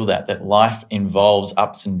feel that life involves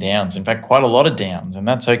ups and downs. In fact, quite a lot of downs, and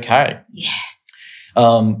that's okay. Yeah.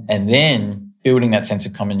 And then building that sense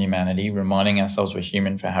of common humanity, reminding ourselves we're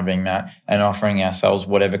human for having that, and offering ourselves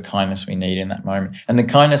whatever kindness we need in that moment. And the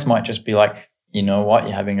kindness might just be like, you know what,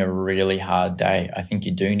 you're having a really hard day. I think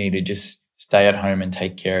you do need to just stay at home and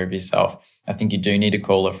take care of yourself. I think you do need to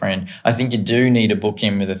call a friend. I think you do need to book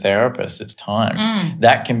in with a therapist. It's time.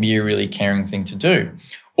 That can be a really caring thing to do.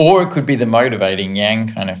 Or it could be the motivating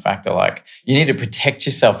yang kind of factor, you need to protect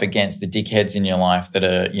yourself against the dickheads in your life that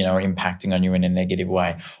are, impacting on you in a negative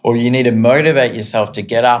way. Or you need to motivate yourself to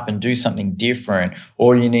get up and do something different.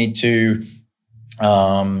 Or you need to,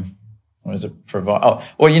 What does it provide? Oh,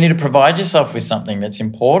 or you need to provide yourself with something that's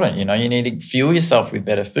important. You know, you need to fuel yourself with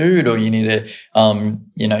better food, or you need to,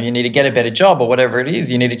 you need to get a better job, or whatever it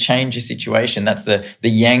is. You need to change your situation. That's the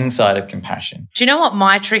yang side of compassion. Do you know what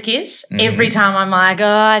my trick is? Every time I'm like,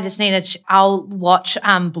 I just need I'll watch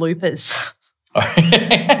bloopers.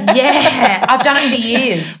 Yeah, I've done it for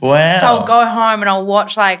years. Wow. So I'll go home and I'll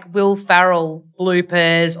watch like Will Ferrell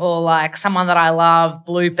bloopers or like someone that I love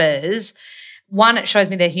bloopers. One, it shows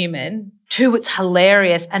me they're human. Two, it's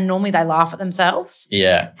hilarious, and normally they laugh at themselves.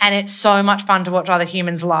 Yeah. And it's so much fun to watch other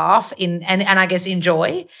humans laugh and I guess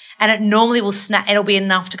enjoy. And it normally will it'll be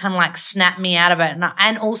enough to kind of like snap me out of it.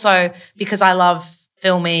 And also because I love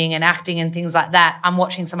filming and acting and things like that, I'm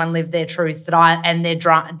watching someone live their truth and their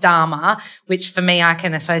dharma, which for me I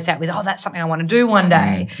can associate with, that's something I want to do one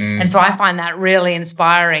day. And so I find that really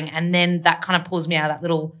inspiring, and then that kind of pulls me out of that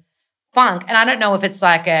little funk. And I don't know if it's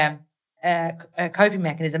like a coping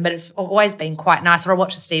mechanism, but it's always been quite nice. Or I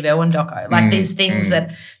watch the Steve Irwin doco. Like these things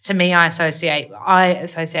that to me I associate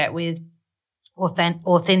with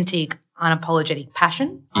authentic, unapologetic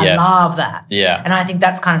passion. Yes. I love that. Yeah. And I think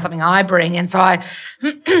that's kind of something I bring. And so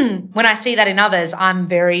when I see that in others, I'm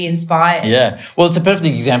very inspired. Yeah. Well, it's a perfect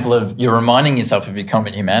example of you're reminding yourself of your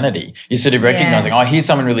common humanity. You're sort of recognizing, here's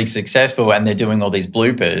someone really successful and they're doing all these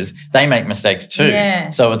bloopers. They make mistakes too.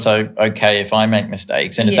 Yeah. So it's okay if I make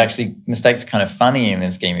mistakes. And it's actually, mistakes are kind of funny in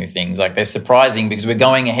the scheme of things. Like they're surprising because we're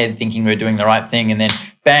going ahead thinking we're doing the right thing, and then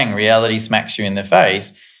bang, reality smacks you in the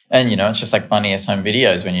face. And, it's just like funniest home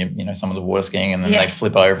videos when someone's water skiing and then they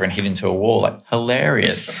flip over and hit into a wall. Like,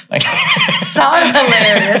 hilarious. So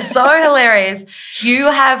hilarious. So hilarious.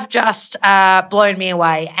 You have just blown me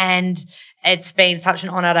away, and it's been such an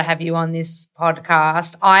honor to have you on this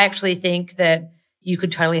podcast. I actually think that you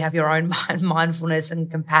could totally have your own mindfulness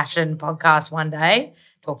and compassion podcast one day.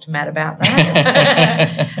 Talk to Matt about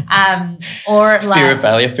that. Or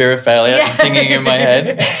like, fear of failure, thinking in my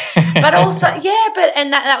head. But also,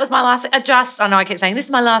 and that was my last. I know I keep saying this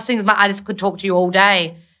is my last thing. I just could talk to you all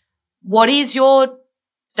day. What is your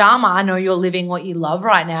dharma? I know you're living what you love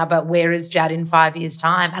right now, but where is Jad in 5 years'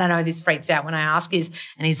 time? And I know this freaks out when I ask and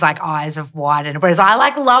he's like eyes have widened. Whereas I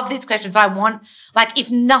love this question. So I want,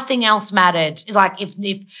 if nothing else mattered,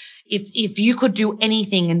 if you could do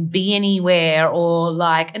anything and be anywhere, or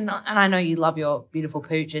and I know you love your beautiful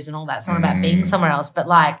pooches and all that. It's not about being somewhere else, but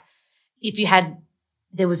if you had,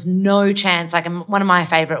 there was no chance, one of my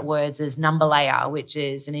favourite words is Numbalaya, which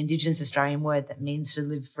is an Indigenous Australian word that means to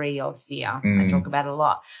live free of fear. I talk about it a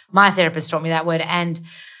lot. My therapist taught me that word. And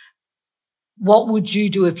what would you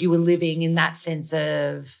do if you were living in that sense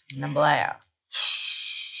of Numbalaya?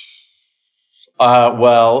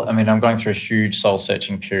 Well, I mean, I'm going through a huge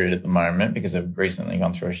soul-searching period at the moment because I've recently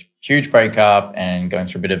gone through a huge breakup and going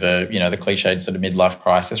through a bit of the cliched sort of midlife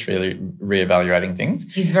crisis, really reevaluating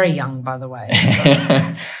things. He's very young, by the way.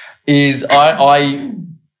 So.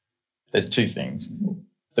 There's two things.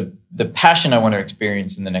 The passion I want to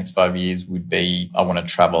experience in the next 5 years would be I want to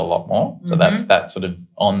travel a lot more. So that's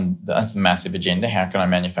a massive agenda. How can I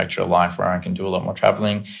manufacture a life where I can do a lot more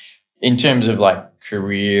traveling? In terms of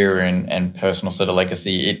career and personal sort of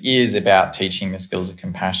legacy, it is about teaching the skills of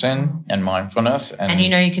compassion and mindfulness. And you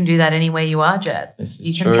can do that anywhere you are, Jad. This is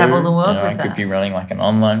you true. Can travel the world with I could be running an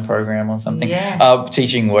online program or something. Yeah.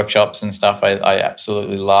 Teaching workshops and stuff I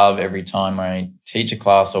absolutely love. Every time I teach a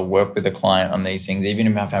class or work with a client on these things, even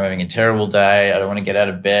if I'm having a terrible day, I don't want to get out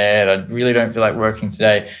of bed, I really don't feel like working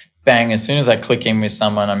today, bang, as soon as I click in with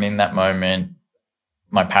someone, I'm in that moment,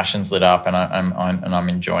 my passion's lit up and I'm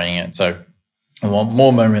enjoying it. So I want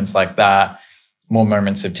more moments like that, more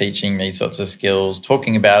moments of teaching these sorts of skills,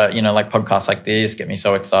 talking about it, podcasts like this get me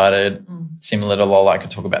so excited. Similar to Lola, I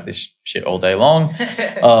could talk about this shit all day long.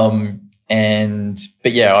 But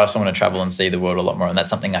I also want to travel and see the world a lot more. And that's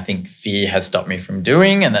something I think fear has stopped me from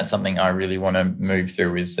doing. And that's something I really want to move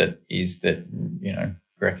through is that,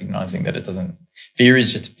 recognizing that fear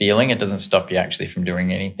is just a feeling. It doesn't stop you actually from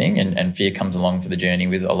doing anything. And fear comes along for the journey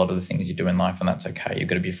with a lot of the things you do in life, and that's okay. You've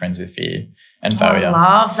got to be friends with fear and failure. I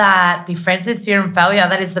love that. Be friends with fear and failure.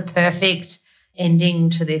 That is the perfect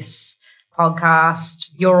ending to this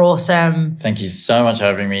podcast. You're awesome. Thank you so much for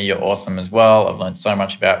having me. You're awesome as well. I've learned so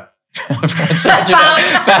much about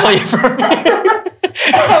failure from you.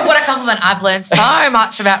 What a compliment. I've learned so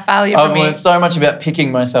much about failure from you. I've learned so much about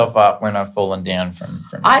picking myself up when I've fallen down from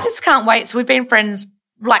I just can't wait. So we've been friends,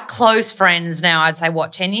 close friends now, I'd say,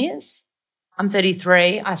 10 years? I'm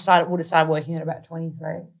 33. I would have started working at about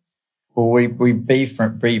 23. Well, we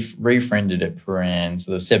refriended at Paran,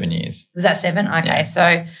 so there's 7 years. Was that 7? Okay. Yeah.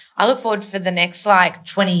 So I look forward for the next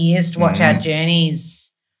 20 years to watch our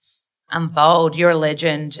journeys unfold. You're a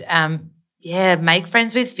legend. Yeah, make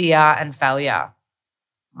friends with fear and failure.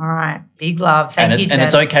 All right. Big love. Thank you, And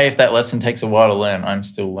it's okay if that lesson takes a while to learn. I'm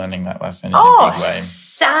still learning that lesson in a big way.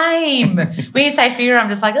 Same. When you say fear, I'm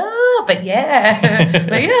just like, oh, but yeah.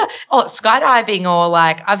 But yeah. Oh, skydiving, or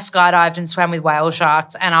like I've skydived and swam with whale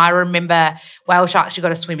sharks, and I remember whale sharks, you got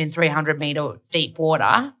to swim in 300-meter deep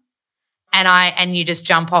water. And you just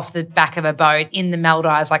jump off the back of a boat in the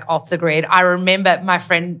Maldives, like off the grid. I remember my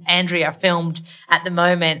friend Andrea filmed at the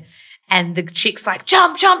moment, and the chick's like,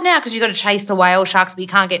 jump now, because you've got to chase the whale sharks, but you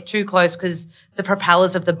can't get too close because the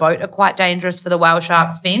propellers of the boat are quite dangerous for the whale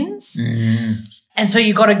shark's fins. Mm. And so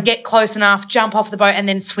you got to get close enough, jump off the boat, and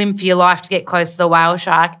then swim for your life to get close to the whale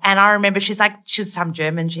shark. And I remember she was some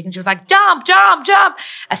German chick, and she was like, jump.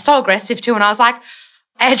 So aggressive too. And I was like,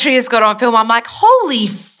 Adria's got on film. I'm like, holy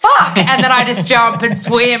fuck. And then I just jump and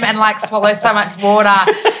swim and like swallow so much water.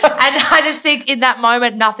 And I just think in that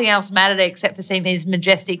moment, nothing else mattered except for seeing these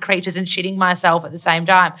majestic creatures and shitting myself at the same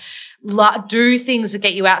time. Do things that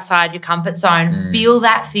get you outside your comfort zone. Feel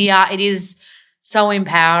that fear. It is so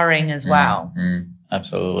empowering as well.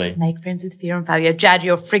 Absolutely. Make friends with fear and failure. Jad,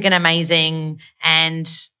 you're friggin' amazing. And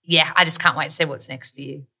yeah, I just can't wait to see what's next for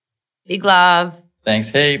you. Big love.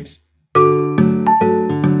 Thanks heaps.